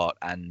I've got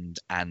and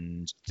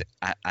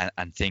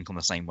think on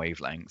the same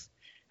wavelength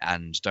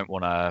and don't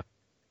want to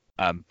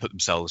put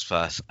themselves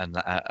first and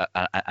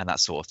that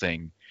sort of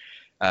thing.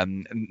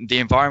 The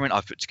environment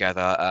I've put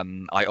together,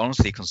 I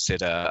honestly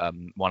consider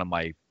one of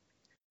my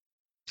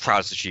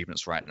proudest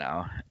achievements right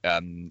now,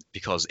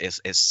 because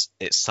it's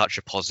such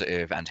a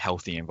positive and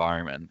healthy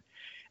environment,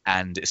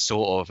 and it's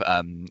sort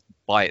of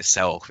by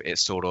itself it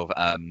sort of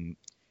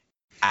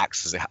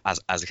acts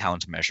as a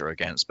countermeasure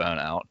against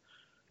burnout.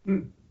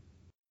 Hmm.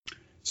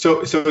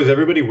 So is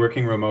everybody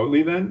working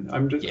remotely then?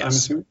 I'm Yes.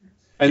 assuming.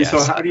 And so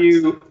Yes. how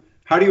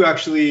do you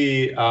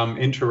actually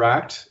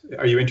interact?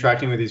 Are you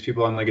interacting with these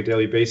people on like a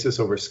daily basis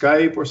over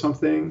Skype or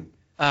something?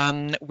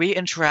 We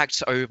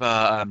interact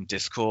over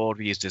Discord.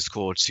 We use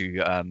Discord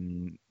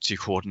to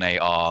coordinate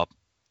our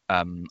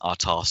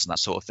tasks and that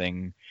sort of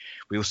thing.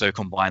 We also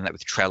combine that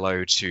with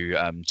Trello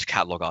to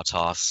catalog our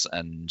tasks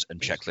and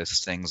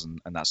checklist things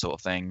and that sort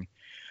of thing.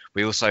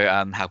 We also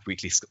have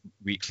weekly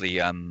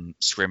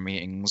scrim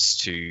meetings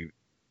to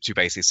to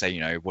basically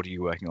say, what are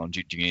you working on?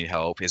 Do you need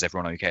help? Is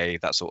everyone okay?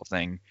 That sort of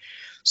thing.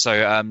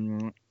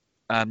 So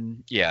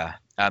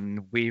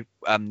we've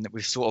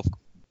sort of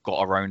got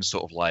our own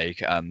sort of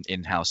like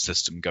in-house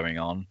system going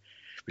on,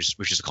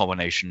 which is a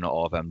combination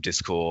of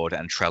Discord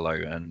and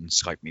Trello and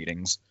Skype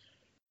meetings.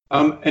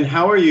 And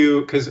how are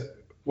you? Because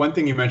one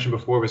thing you mentioned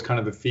before was kind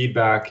of the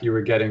feedback you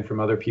were getting from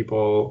other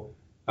people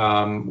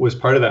was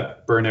part of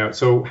that burnout.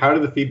 So how do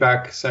the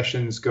feedback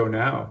sessions go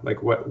now?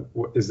 Like, what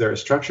is there a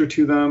structure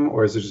to them,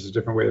 or is it just a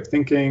different way of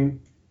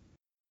thinking?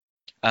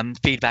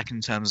 Feedback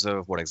in terms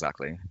of what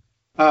exactly?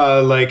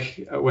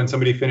 Like when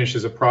somebody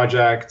finishes a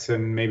project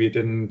and maybe they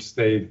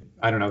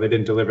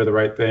didn't deliver the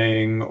right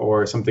thing,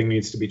 or something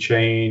needs to be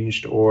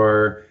changed,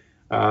 or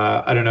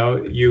I don't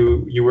know,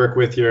 you work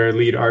with your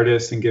lead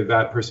artist and give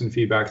that person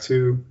feedback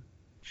too.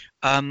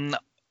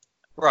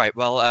 Right.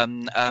 Well,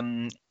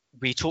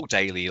 we talk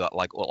daily,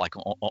 like on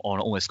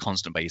an almost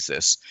constant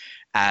basis.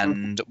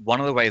 And one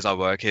of the ways I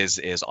work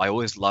is I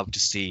always love to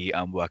see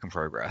work in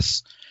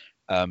progress,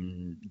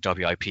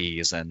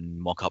 WIPs and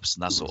mock-ups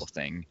and that sort of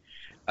thing.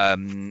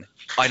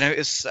 I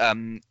notice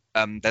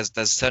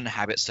there's certain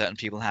habits certain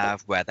people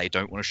have where they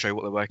don't want to show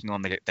what they're working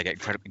on. They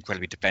get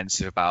incredibly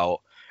defensive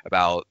about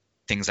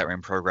things that are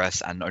in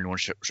progress and only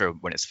want to show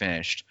when it's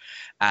finished.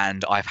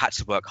 And I've had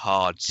to work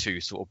hard to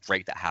sort of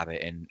break that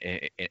habit in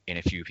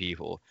a few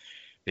people,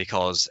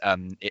 because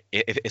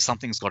if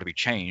something's got to be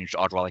changed,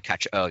 I'd rather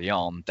catch it early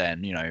on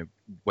than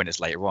when it's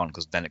later on,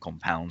 because then it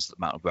compounds the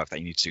amount of work that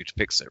you need to do to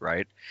fix it,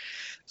 right?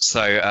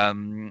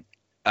 So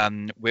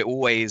we're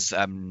always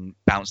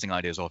bouncing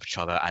ideas off each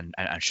other and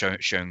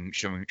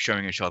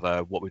showing each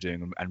other what we're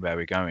doing and where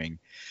we're going.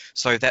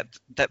 So that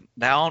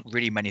there aren't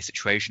really many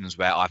situations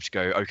where I have to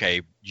go,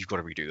 okay, you've got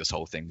to redo this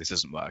whole thing. This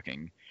isn't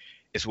working.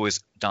 It's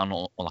always done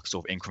on like a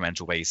sort of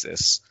incremental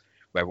basis,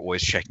 where we're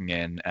always checking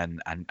in and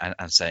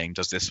saying,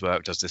 does this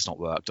work? Does this not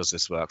work? Does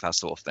this work? That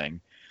sort of thing.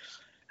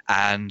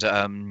 And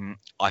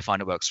I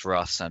find it works for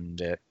us,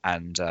 and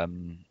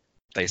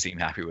they seem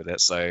happy with it.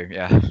 So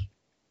yeah.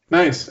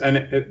 Nice.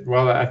 And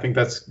well, I think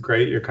that's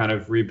great. You're kind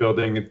of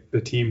rebuilding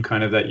the team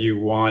kind of that you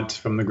want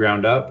from the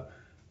ground up.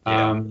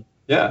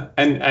 Yeah.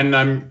 And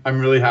I'm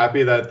really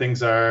happy that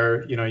things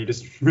are, you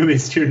just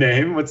released your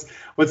name.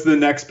 What's the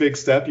next big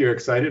step you're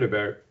excited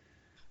about?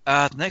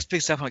 The next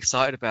big step I'm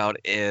excited about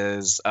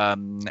is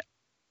I've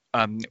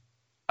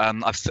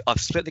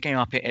split the game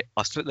up.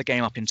 I've split the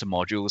game up into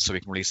modules so we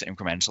can release it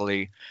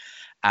incrementally.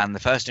 And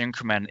the first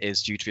increment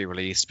is due to be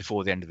released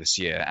before the end of this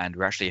year, and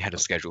we're actually ahead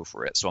of schedule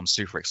for it. So I'm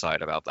super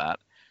excited about that.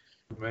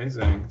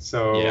 Amazing.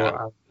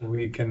 So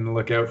we can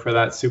look out for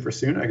that super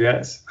soon, I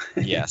guess.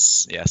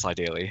 Yes,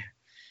 ideally.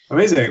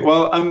 Amazing.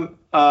 Well,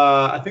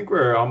 I think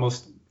we're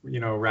almost,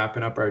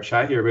 wrapping up our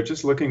chat here, but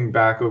just looking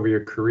back over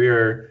your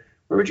career,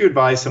 where would you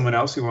advise someone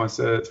else who wants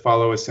to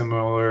follow a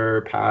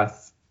similar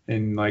path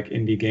in like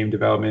indie game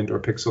development or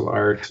pixel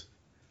art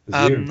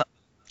as you?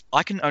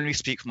 I can only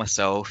speak for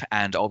myself,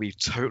 and I'll be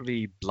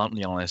totally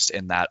bluntly honest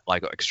in that I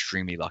got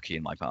extremely lucky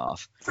in my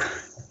path.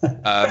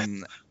 But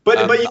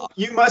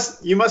you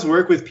must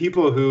work with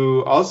people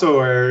who also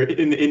are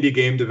in the indie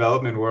game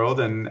development world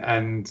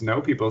and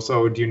know people.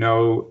 So do you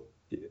know,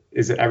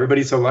 is it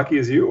everybody so lucky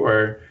as you,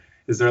 or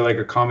is there like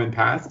a common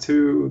path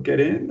to get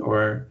in,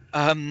 or?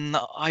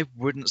 I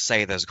wouldn't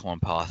say there's a common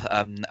path.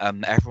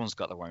 Everyone's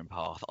got their own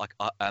path. I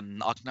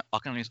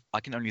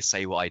can only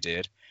say what I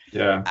did.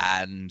 Yeah.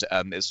 And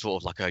it's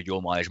sort of like a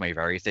your mileage may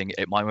vary thing.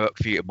 It might work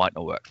for you. It might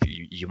not work for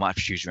you. You might have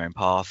to choose your own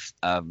path.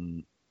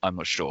 I'm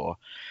not sure,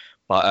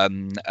 but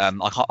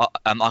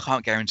I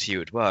can't guarantee it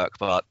would work.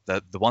 But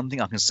the one thing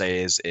I can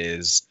say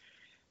is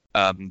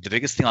the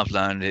biggest thing I've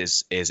learned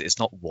is it's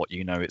not what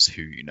you know, it's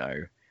who you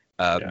know.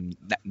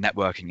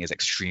 Networking is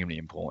extremely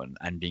important,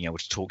 and being able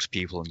to talk to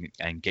people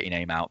and get your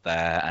name out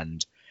there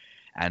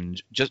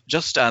and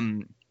just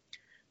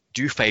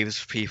do favors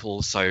for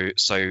people so you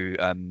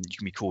can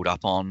be called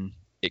up on.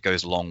 It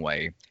goes a long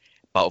way,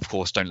 but of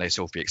course don't let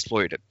yourself be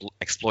exploited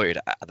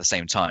at the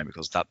same time,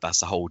 because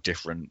that's a whole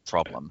different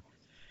problem.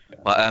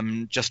 But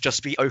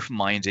just be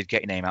open-minded,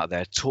 get your name out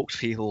there, talk to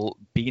people,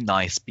 be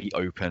nice, be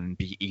open,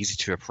 be easy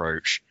to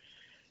approach.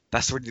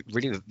 That's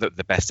really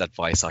the best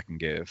advice I can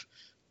give.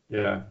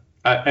 Yeah.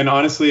 And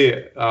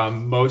honestly,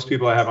 most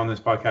people I have on this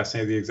podcast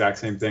say the exact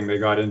same thing. They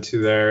got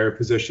into their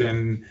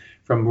position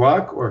from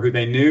luck or who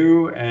they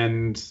knew,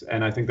 and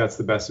I think that's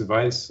the best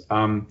advice.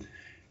 I'm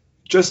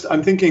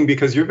thinking,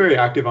 because you're very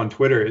active on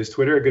Twitter, is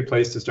Twitter a good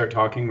place to start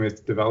talking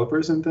with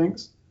developers and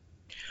things?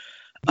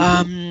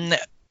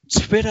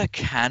 Twitter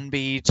can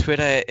be.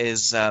 Twitter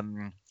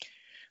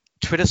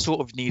sort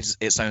of needs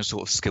its own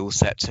sort of skill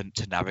set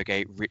to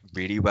navigate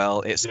really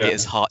well.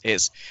 It's hard.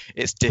 It's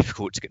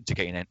difficult to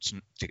get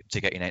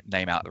your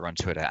name out there on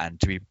Twitter, and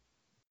to be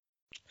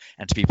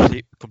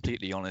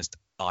completely honest,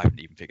 I haven't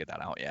even figured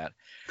that out yet.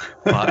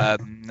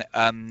 But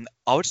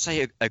I would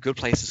say a good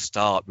place to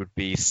start would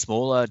be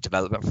smaller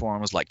development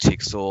forums like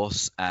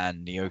TigSource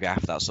and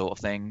NeoGAF, that sort of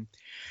thing.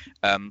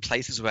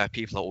 Places where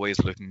people are always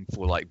looking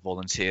for like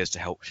volunteers to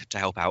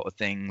help out with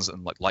things,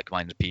 and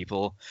like-minded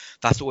people.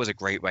 That's always a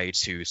great way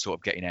to sort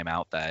of get your name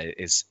out there.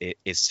 Is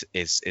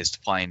to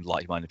find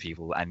like-minded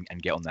people and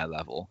get on their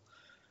level.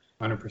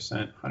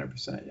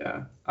 100%,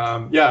 yeah.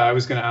 Yeah, I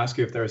was going to ask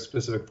you if there are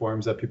specific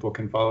forums that people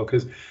can follow,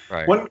 because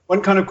Right.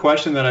 one kind of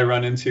question that I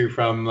run into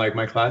from like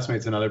my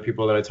classmates and other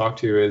people that I talk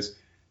to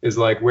is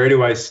like, where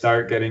do I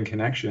start getting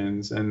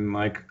connections? And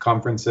like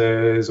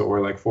conferences or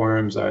like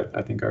forums,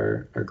 I think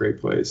are a great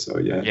place. So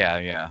yeah.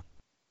 Yeah.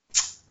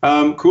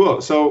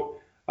 Cool. So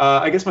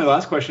I guess my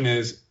last question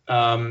is,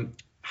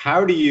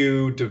 how do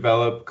you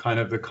develop kind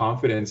of the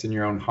confidence in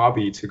your own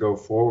hobby to go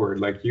forward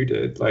like you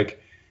did?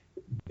 Like,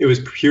 it was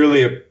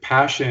purely a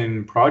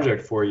passion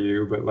project for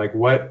you, but like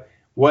what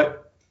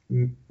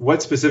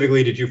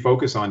specifically did you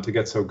focus on to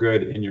get so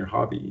good in your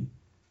hobby?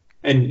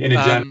 And in a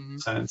general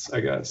sense, I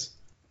guess.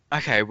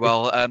 Okay,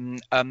 well,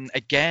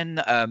 again,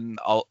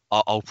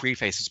 I'll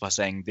preface this by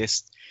saying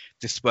this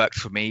worked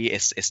for me.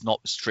 It's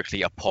not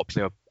strictly a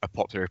popular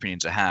opinion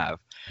to have,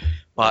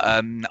 but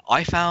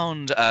I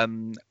found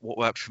what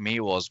worked for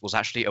me was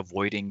actually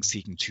avoiding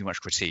seeking too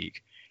much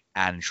critique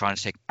and trying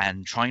to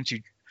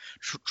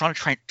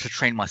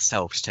train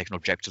myself to take an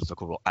objective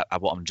look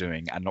at what I'm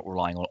doing and not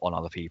relying on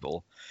other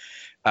people.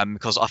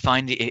 Because I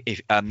find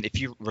if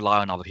you rely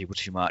on other people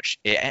too much,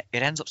 it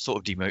ends up sort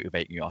of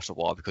demotivating you after a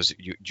while, because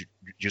you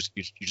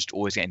just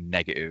always getting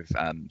negative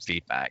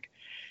feedback.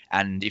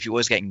 And if you're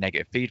always getting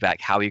negative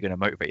feedback, how are you going to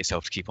motivate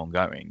yourself to keep on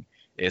going?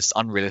 It's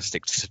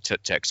unrealistic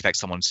to expect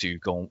someone to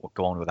go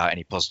on without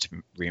any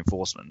positive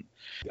reinforcement.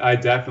 I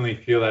definitely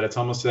feel that. It's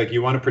almost like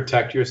you want to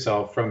protect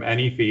yourself from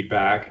any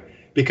feedback,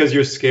 because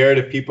you're scared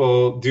if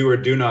people do or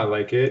do not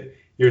like it.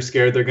 You're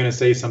scared they're going to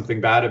say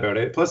something bad about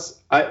it. Plus,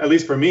 at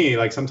least for me,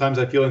 like sometimes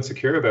I feel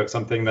insecure about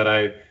something that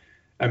I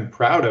am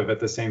proud of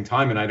at the same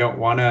time, and I don't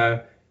want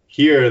to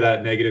hear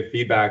that negative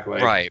feedback.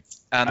 Like, right.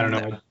 I don't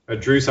know, I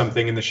drew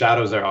something and the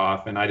shadows are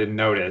off and I didn't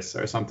notice,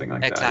 or something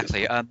like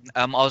exactly. that.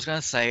 I was going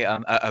to say,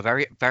 a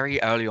very,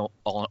 very early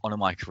on in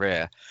my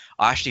career,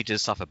 I actually did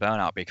suffer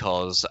burnout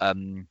because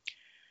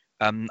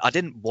I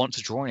didn't want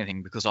to draw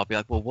anything, because I'll be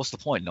like, well, what's the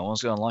point? No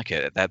one's going to like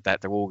it. That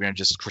they're all going to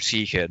just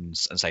critique it and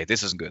say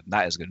this isn't good and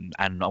that is good, and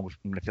I'm going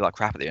to feel like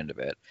crap at the end of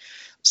it.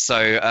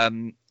 So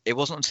it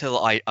wasn't until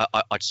I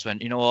just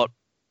went, you know what,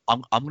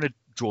 I'm going to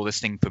draw this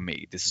thing for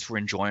me. This is for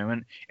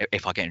enjoyment.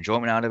 If I get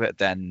enjoyment out of it,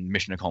 then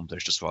mission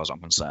accomplished as far as I'm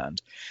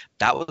concerned.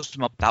 That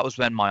was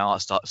when my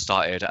art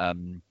started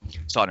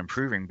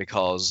improving,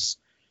 because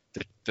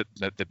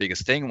the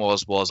biggest thing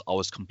was I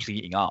was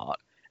completing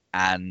art.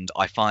 And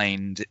I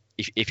find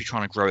if you're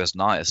trying to grow as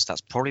an artist,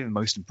 that's probably the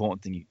most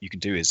important thing you can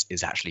do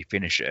is actually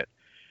finish it.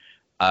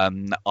 I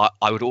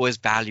would always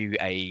value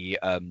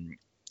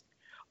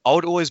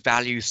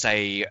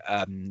say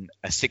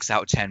a 6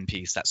 out of 10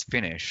 piece that's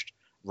finished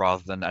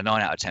rather than a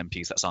 9 out of 10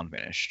 piece that's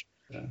unfinished.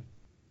 Yeah.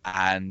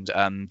 And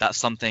that's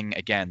something,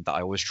 again, that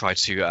I always try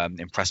to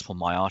impress upon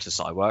my artists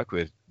that I work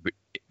with,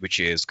 which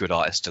is good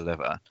artists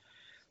deliver.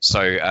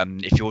 So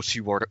if you're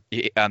too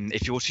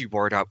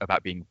worried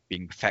about being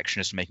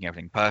perfectionist and making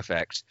everything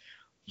perfect,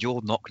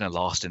 you're not going to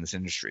last in this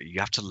industry. You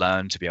have to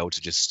learn to be able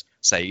to just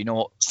say, you know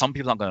what, some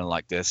people aren't going to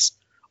like this.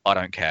 I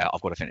don't care.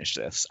 I've got to finish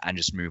this, and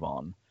just move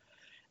on.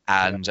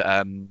 And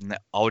I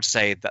would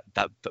say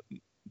that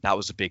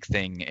was a big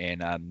thing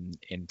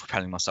in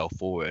propelling myself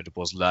forward,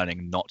 was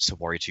learning not to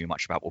worry too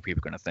much about what people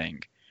are going to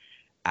think.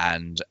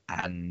 And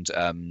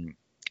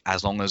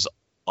as long as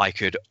I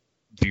could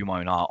view my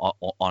own art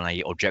on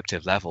a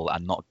objective level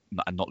and not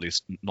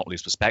lose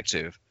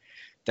perspective,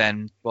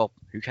 then, well,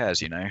 who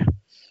cares, you know?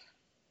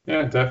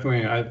 Yeah,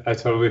 definitely. I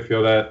totally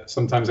feel that.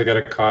 Sometimes I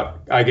get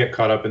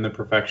caught up in the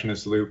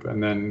perfectionist loop,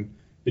 and then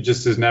it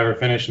just is never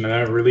finished, and I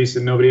never release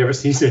it. Nobody ever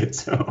sees it.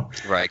 So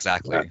right,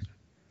 exactly. Yeah.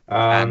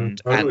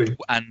 Totally.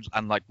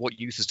 And like, what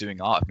use is doing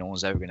art if no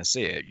one's ever going to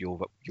see it? You're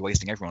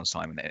wasting everyone's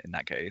time in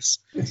that case.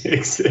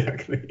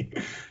 Exactly.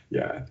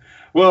 Yeah.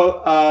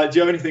 Well, do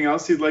you have anything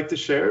else you'd like to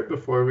share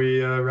before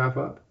we wrap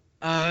up?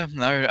 No,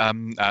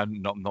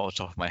 not off the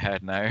top of my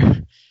head. No.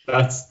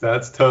 That's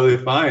totally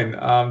fine.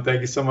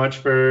 Thank you so much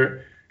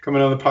for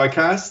coming on the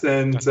podcast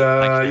and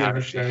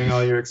sharing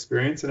all your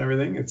experience and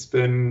everything. It's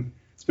been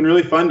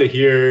really fun to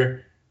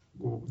hear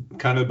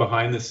kind of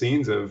behind the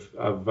scenes of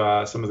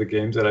some of the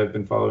games that I've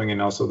been following,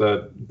 and also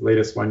the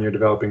latest one you're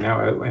developing now,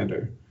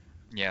 Outlander.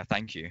 Yeah,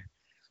 thank you.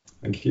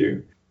 Thank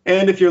you.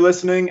 And if you're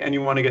listening and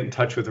you want to get in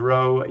touch with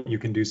Ro, you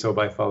can do so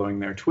by following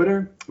their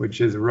Twitter,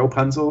 which is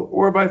Ropunzel,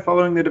 or by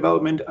following the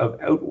development of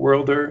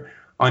Outworlder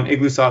on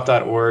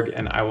igloosoft.org,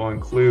 and I will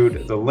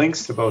include the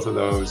links to both of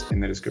those in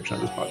the description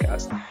of this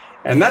podcast.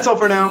 And that's all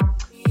for now.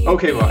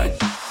 Okay, bye.